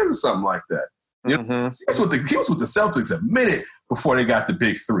 15 years or something like that. You know? He was with the Celtics a minute before they got the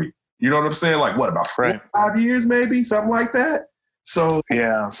big 3. You know what I'm saying? Like what, about 4 or 5 years maybe, something like that. So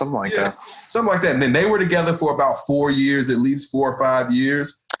yeah, something like that. Something like that. And then they were together for about 4 years, at least 4 or 5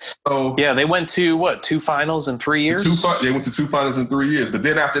 years. So yeah, they went to what, 2 finals in 3 years? They went to 2 finals in 3 years. But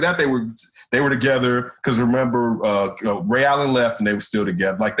then after that, they were together because remember Ray Allen left and they were still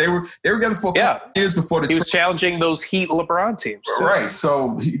together. Like they were together for a couple years before he was challenging those Heat LeBron teams. Too. Right.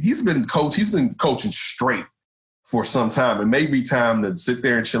 So he's been coaching straight for some time. It may be time to sit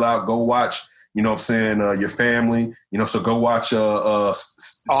there and chill out, go watch. You know what I'm saying? Your family, so go watch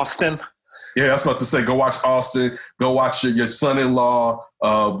Austin. Yeah, I was about to say, go watch Austin. Go watch your son-in-law,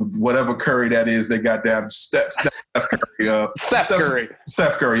 whatever Curry that is they got down. Steph Curry.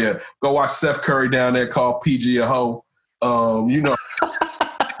 Steph Curry, yeah. Go watch Steph Curry down there called PG a hoe. How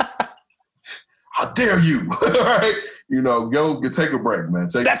dare you? All right? Go take a break, man.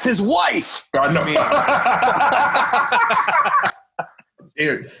 That's his wife. I know.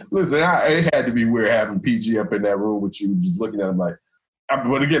 Listen, it had to be weird having PG up in that room with you, just looking at him like.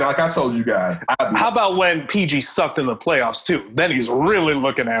 But again, like I told you guys. How about when PG sucked in the playoffs too? Then he's really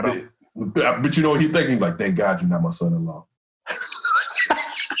looking at him. But you know what he's thinking? Like, thank God you're not my son-in-law.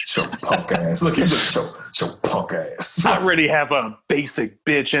 Show punk ass. Look, he's show punk ass. I already have a basic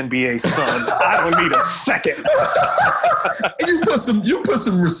bitch NBA son. I don't need a second. You put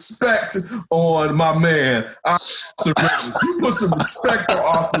some respect on my man, Austin Rivers. You put some respect on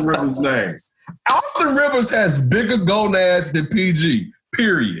Austin Rivers' name. Austin Rivers has bigger gonads than PG.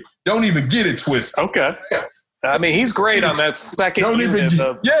 Period. Don't even get it twisted. Okay. I mean, he's great on that second unit.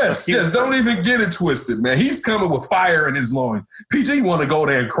 Yes. Don't even get it twisted, man. He's coming with fire in his loins. PG want to go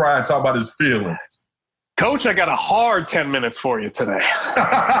there and cry and talk about his feelings. Coach, I got a hard 10 minutes for you today.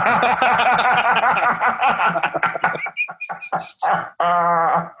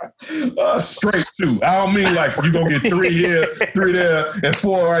 Straight too. I don't mean like you're going to get 3 here, 3 there, and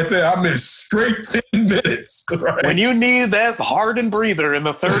 4 right there. I mean straight 10 minutes. Right? When you need that hardened breather in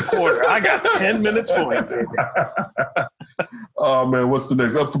the third quarter, I got 10 minutes for you, baby. Oh, man, what's the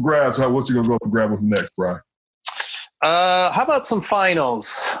next? Up for grabs. What you going to go for grab with next, Brian? How about some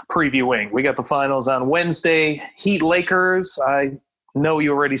finals previewing? We got the finals on Wednesday. Heat Lakers. I know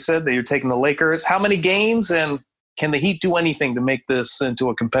you already said that you're taking the Lakers. How many games, and can the Heat do anything to make this into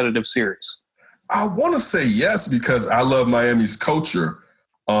a competitive series? I want to say yes because I love Miami's culture.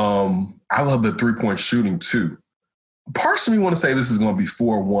 I love the three-point shooting too. Parts of me want to say this is going to be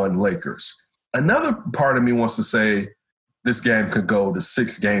 4-1 Lakers. Another part of me wants to say this game could go to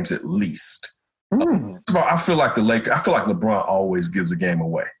 6 games at least. I feel like LeBron always gives a game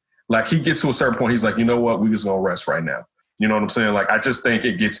away. Like he gets to a certain point, he's like, you know what, we just gonna rest right now. You know what I'm saying? Like I just think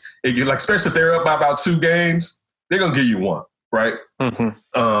it gets like, especially if they're up by about 2 games, they're gonna give you 1, right? Mm-hmm.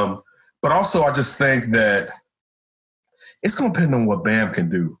 But also I just think that it's gonna depend on what Bam can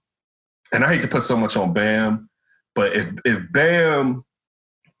do. And I hate to put so much on Bam, but if Bam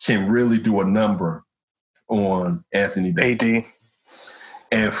can really do a number on Anthony Davis. AD.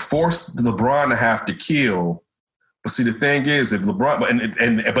 And force LeBron to have to kill. But see, the thing is, if LeBron,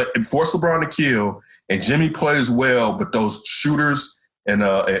 but force LeBron to kill, and Jimmy plays well, but those shooters and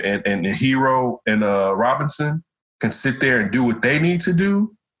Hero and Robinson can sit there and do what they need to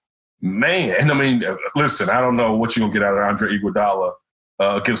do, man. And I mean, listen, I don't know what you're gonna get out of Andre Iguodala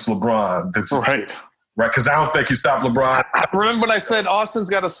against LeBron. Right, because I don't think he stopped LeBron. Remember when I said Austin's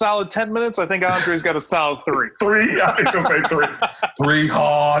got a solid 10 minutes? I think Andre's got a solid 3. 3? I think he'll say 3. 3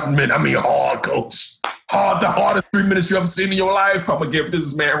 hard minutes. I mean, hard, coach. The hardest 3 minutes you ever seen in your life. I'm going to give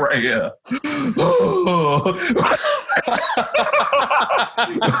this man right here.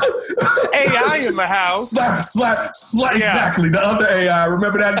 AI in the house. Slap. Yeah. Exactly. The other AI.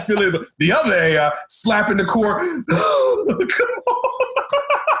 Remember that in Philly? The other AI slapping the court. Come on.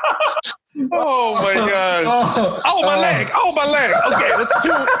 Oh my God! My leg! My leg! Okay, that's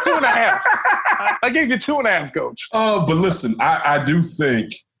 2.5. I gave you 2.5, Coach. But listen, I do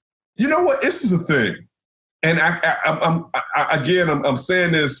think, you know what? This is a thing, and I'm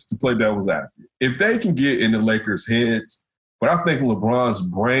saying this to play devil's advocate. If they can get in the Lakers' heads, but I think LeBron's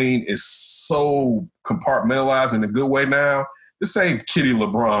brain is so compartmentalized in a good way now. This ain't kitty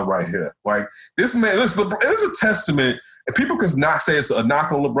LeBron right here. Like this man, this is a testament. If people can not say it's a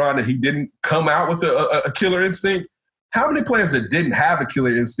knock on LeBron that he didn't come out with a killer instinct, how many players that didn't have a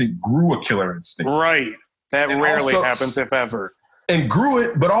killer instinct grew a killer instinct? Right. That and rarely happens, if ever. And grew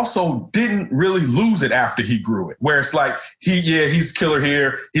it, but also didn't really lose it after he grew it. Where it's like, he's a killer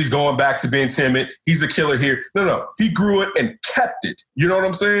here. He's going back to being timid. He's a killer here. No. He grew it and kept it. You know what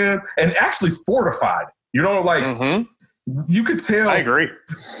I'm saying? And actually fortified it. You know, like, you could tell I agree.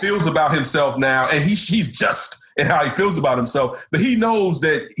 Feels about himself now, and he's just and how he feels about himself. But he knows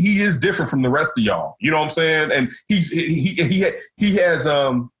that he is different from the rest of y'all. You know what I'm saying? And he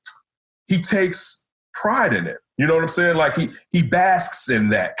takes pride in it. You know what I'm saying? Like he basks in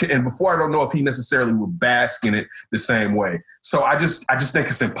that. And before, I don't know if he necessarily would bask in it the same way. So I just think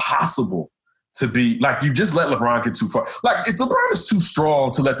it's impossible to be like, you just let LeBron get too far. Like, if LeBron is too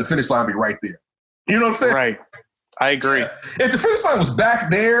strong to let the finish line be right there. You know what I'm saying? Right. I agree. Yeah. If the finish line was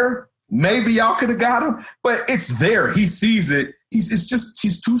back there, maybe y'all could have got him. But it's there. He sees it. He's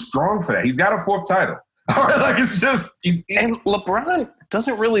too strong for that. He's got a 4th title. All right, like, it's just. And LeBron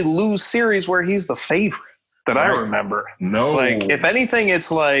doesn't really lose series where he's the favorite. That I remember. No. Like, if anything,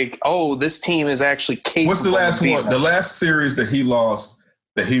 it's like, oh, this team is actually capable. What's the last one? The last series that he lost,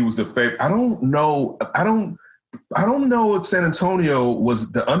 that he was the favorite. I don't know if San Antonio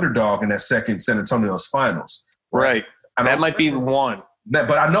was the underdog in that second San Antonio's finals. Right. That might be one.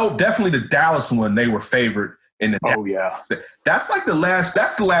 But I know definitely the Dallas one, they were favored in the. Oh, yeah. That's the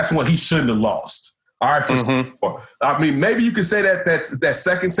last one he shouldn't have lost. All right, for sure. I mean, maybe you could say that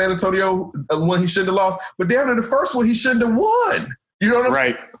second San Antonio one he shouldn't have lost, but down in the first one he shouldn't have won. You know what I'm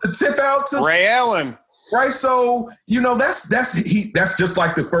saying? The tip out to Ray Allen. Right, so that's just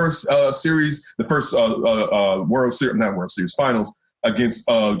like the first series, the first not World Series finals against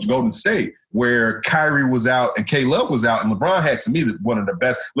Golden State, where Kyrie was out and K Love was out, and LeBron had, to me, one of the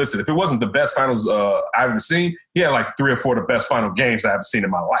best. Listen, if it wasn't the best finals I've ever seen, he had like 3 or 4 of the best final games I've ever seen in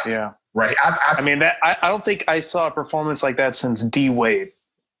my life. Yeah. Right. I don't think I saw a performance like that since D Wade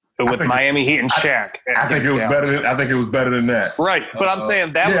with Miami Heat and Shaq. I think it was better than that. Right, but I'm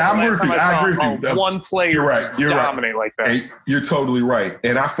saying that was the last time I saw one player dominate like that. Hey, you're totally right.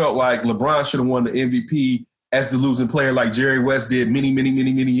 And I felt like LeBron should have won the MVP as the losing player, like Jerry West did many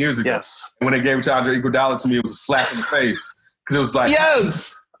years ago. Yes. And when they gave it to Andre Iguodala, to me, it was a slap in the face because it was like,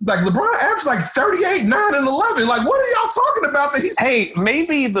 yes. Like, LeBron averaged like 38, 9, and 11. Like, what are y'all talking about? That he's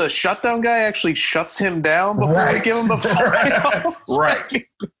maybe the shutdown guy actually shuts him down before we give him the final. Right.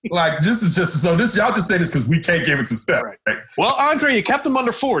 Like, this is just so this. Y'all just say this because we can't give it to Steph. Right. Well, Andre, you kept him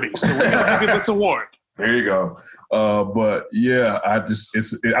under 40, so we're gonna give you this award. There you go. But yeah, I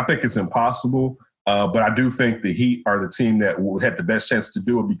think it's impossible. But I do think the Heat are the team that will have the best chance to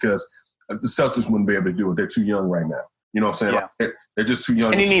do it because the Celtics wouldn't be able to do it. They're too young right now. You know what I'm saying? Yeah. Like, they're just too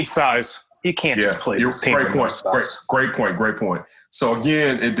young. And you need size. You can't just play this team. Great point. So,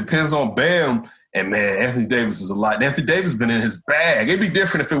 again, it depends on Bam. And, man, Anthony Davis is a lot. And Anthony Davis has been in his bag. It'd be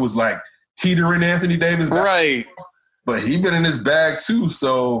different if it was, like, teetering Anthony Davis bag. Right. But he been in his bag, too.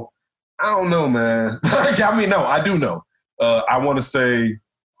 So, I don't know, man. No, I do know. I want to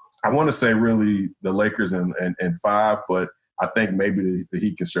say really the Lakers in 5, but I think maybe the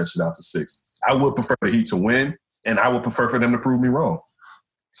Heat can stretch it out to 6. I would prefer the Heat to win. And I would prefer for them to prove me wrong.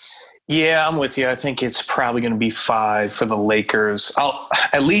 Yeah, I'm with you. I think it's probably going to be 5 for the Lakers.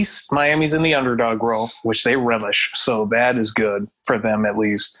 At least Miami's in the underdog role, which they relish. So that is good for them at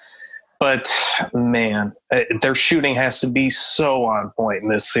least. But, man, their shooting has to be so on point in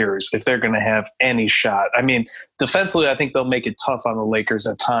this series if they're going to have any shot. I mean, defensively, I think they'll make it tough on the Lakers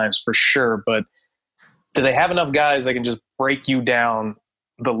at times for sure. But do they have enough guys that can just break you down,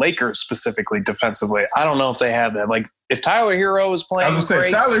 the Lakers specifically defensively? I don't know if they have that. Like, if Tyler Hero is playing, I was going to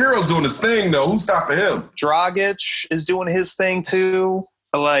say, if Tyler Hero's doing his thing, though, who's stopping him? Dragic is doing his thing, too.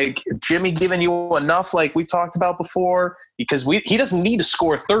 Like, Jimmy giving you enough, like we talked about before, because he doesn't need to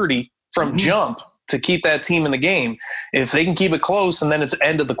score 30 from jump to keep that team in the game. If they can keep it close and then it's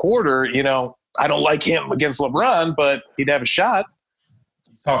end of the quarter, I don't like him against LeBron, but he'd have a shot.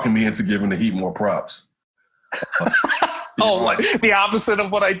 Talking me into giving the Heat more props. The opposite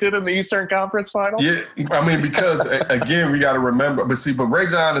of what I did in the Eastern Conference Final? Yeah, I mean, because, again, we got to remember. But Ray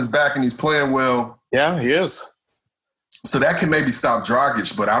John is back and he's playing well. Yeah, he is. So that can maybe stop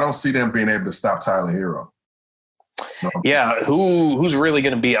Dragic, but I don't see them being able to stop Tyler Hero. No. Yeah, who's really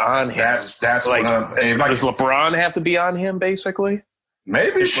going to be on him? That's like, what does LeBron have to be on him, basically?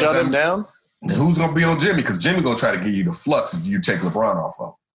 Maybe. To shut him down? Who's going to be on Jimmy? Because Jimmy going to try to give you the flux if you take LeBron off of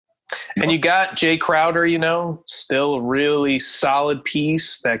him. And you got Jay Crowder, still a really solid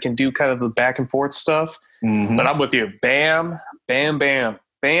piece that can do kind of the back and forth stuff. Mm-hmm. But I'm with you. Bam.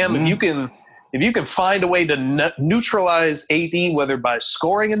 Mm-hmm. If you can find a way to neutralize AD, whether by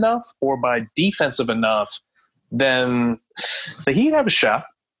scoring enough or by defensive enough, then the Heat have a shot.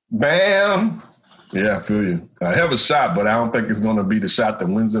 Bam. Yeah, I feel you. I have a shot, but I don't think it's going to be the shot that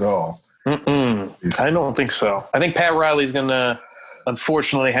wins it all. I don't think so. I think Pat Riley's going to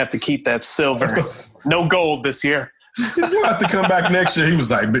unfortunately have to keep that silver. No gold this year. He's going to have to come back next year. He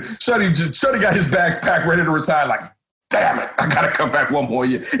was like, Shuddy got his bags packed, ready to retire. Like, damn it, I got to come back one more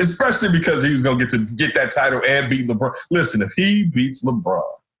year. Especially because he was going to get that title and beat LeBron. Listen, if he beats LeBron,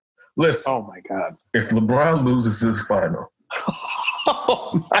 listen. Oh, my God. If LeBron loses this final.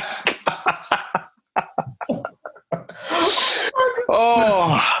 Oh, my God.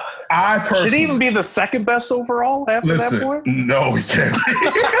 Oh. I personally. Should he even be the second best overall after that point? No, he can't.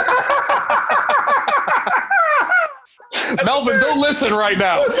 Melvin, don't listen right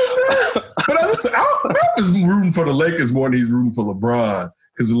now. But listen, I was rooting for the Lakers more than he's rooting for LeBron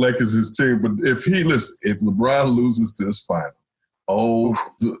because the Lakers is his team. But if LeBron loses this final,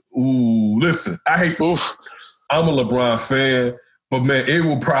 listen, I hate to. I'm a LeBron fan, but man, it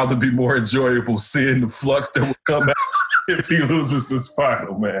will probably be more enjoyable seeing the flux that will come out if he loses this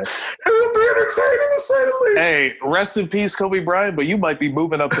final, man. It'll be entertaining to say the least. Hey, rest in peace, Kobe Bryant, but you might be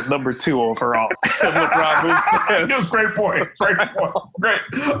moving up to number 2 overall. LeBron moves this. Great point. Great.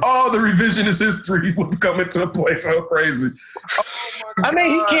 Oh, the revisionist history will come into play so crazy. I mean,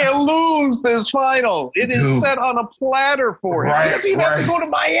 he can't lose this final. It is set on a platter for him. He doesn't even have to go to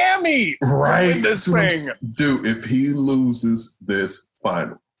Miami. Right. This thing. Dude, if he loses this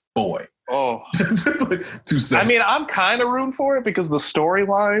final, boy. Oh. 2 seconds. I mean, I'm kind of rooting for it because the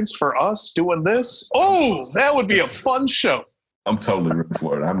storylines for us doing this, that would be a fun show. I'm totally rooting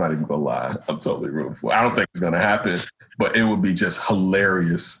for it. I'm not even going to lie. I'm totally rooting for it. I don't think it's going to happen, but it would be just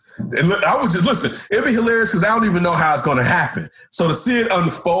hilarious. And I would just listen. It'd be hilarious because I don't even know how it's going to happen. So to see it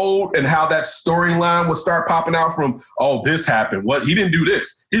unfold and how that storyline would start popping out from, this happened. What he didn't do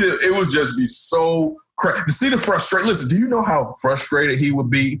this. It would just be so crazy. To see the frustration. Listen, do you know how frustrated he would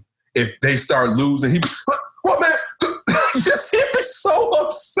be if they start losing? What man? Just he'd be so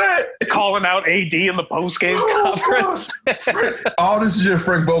upset. Calling out AD in the postgame conference. All this year,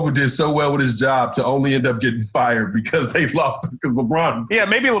 Frank Vogel did so well with his job to only end up getting fired because they lost because LeBron. Yeah,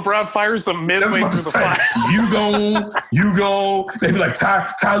 maybe LeBron fires them midway through the fight. You go. They'd be like,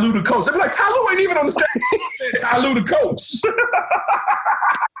 Ty Lue the coach. They'd be like, Ty Lue ain't even on the stage. Ty Lue the coach.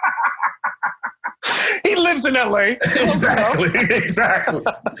 He lives in LA. Exactly.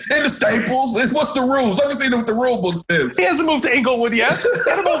 In the Staples. What's the rules? Let me see what the rule book says. He hasn't moved to Inglewood yet.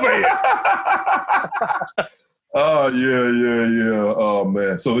 Get him over here. Oh, yeah. Oh,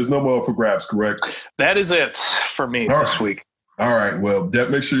 man. So there's no more for grabs, correct? That is it for me this week. All right. Well,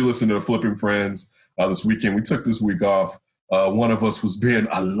 make sure you listen to the Flipping Friends this weekend. We took this week off. One of us was being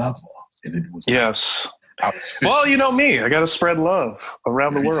a lover, and it was yes. Well, you know me. I got to spread love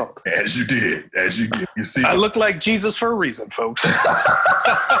around the world. As you did. You see, I look like Jesus for a reason, folks.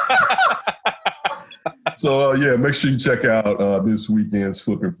 So, make sure you check out this weekend's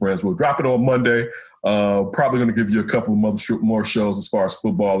Flipping Friends. We'll drop it on Monday. Probably going to give you a couple of more shows as far as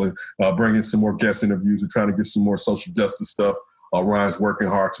football and bring in some more guest interviews. We're trying to get some more social justice stuff. Ryan's working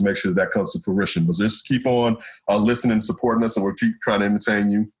hard to make sure that comes to fruition. But just keep on listening and supporting us, and we'll keep trying to entertain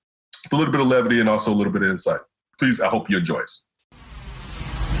you. With a little bit of levity and also a little bit of insight. Please, I hope you enjoy us.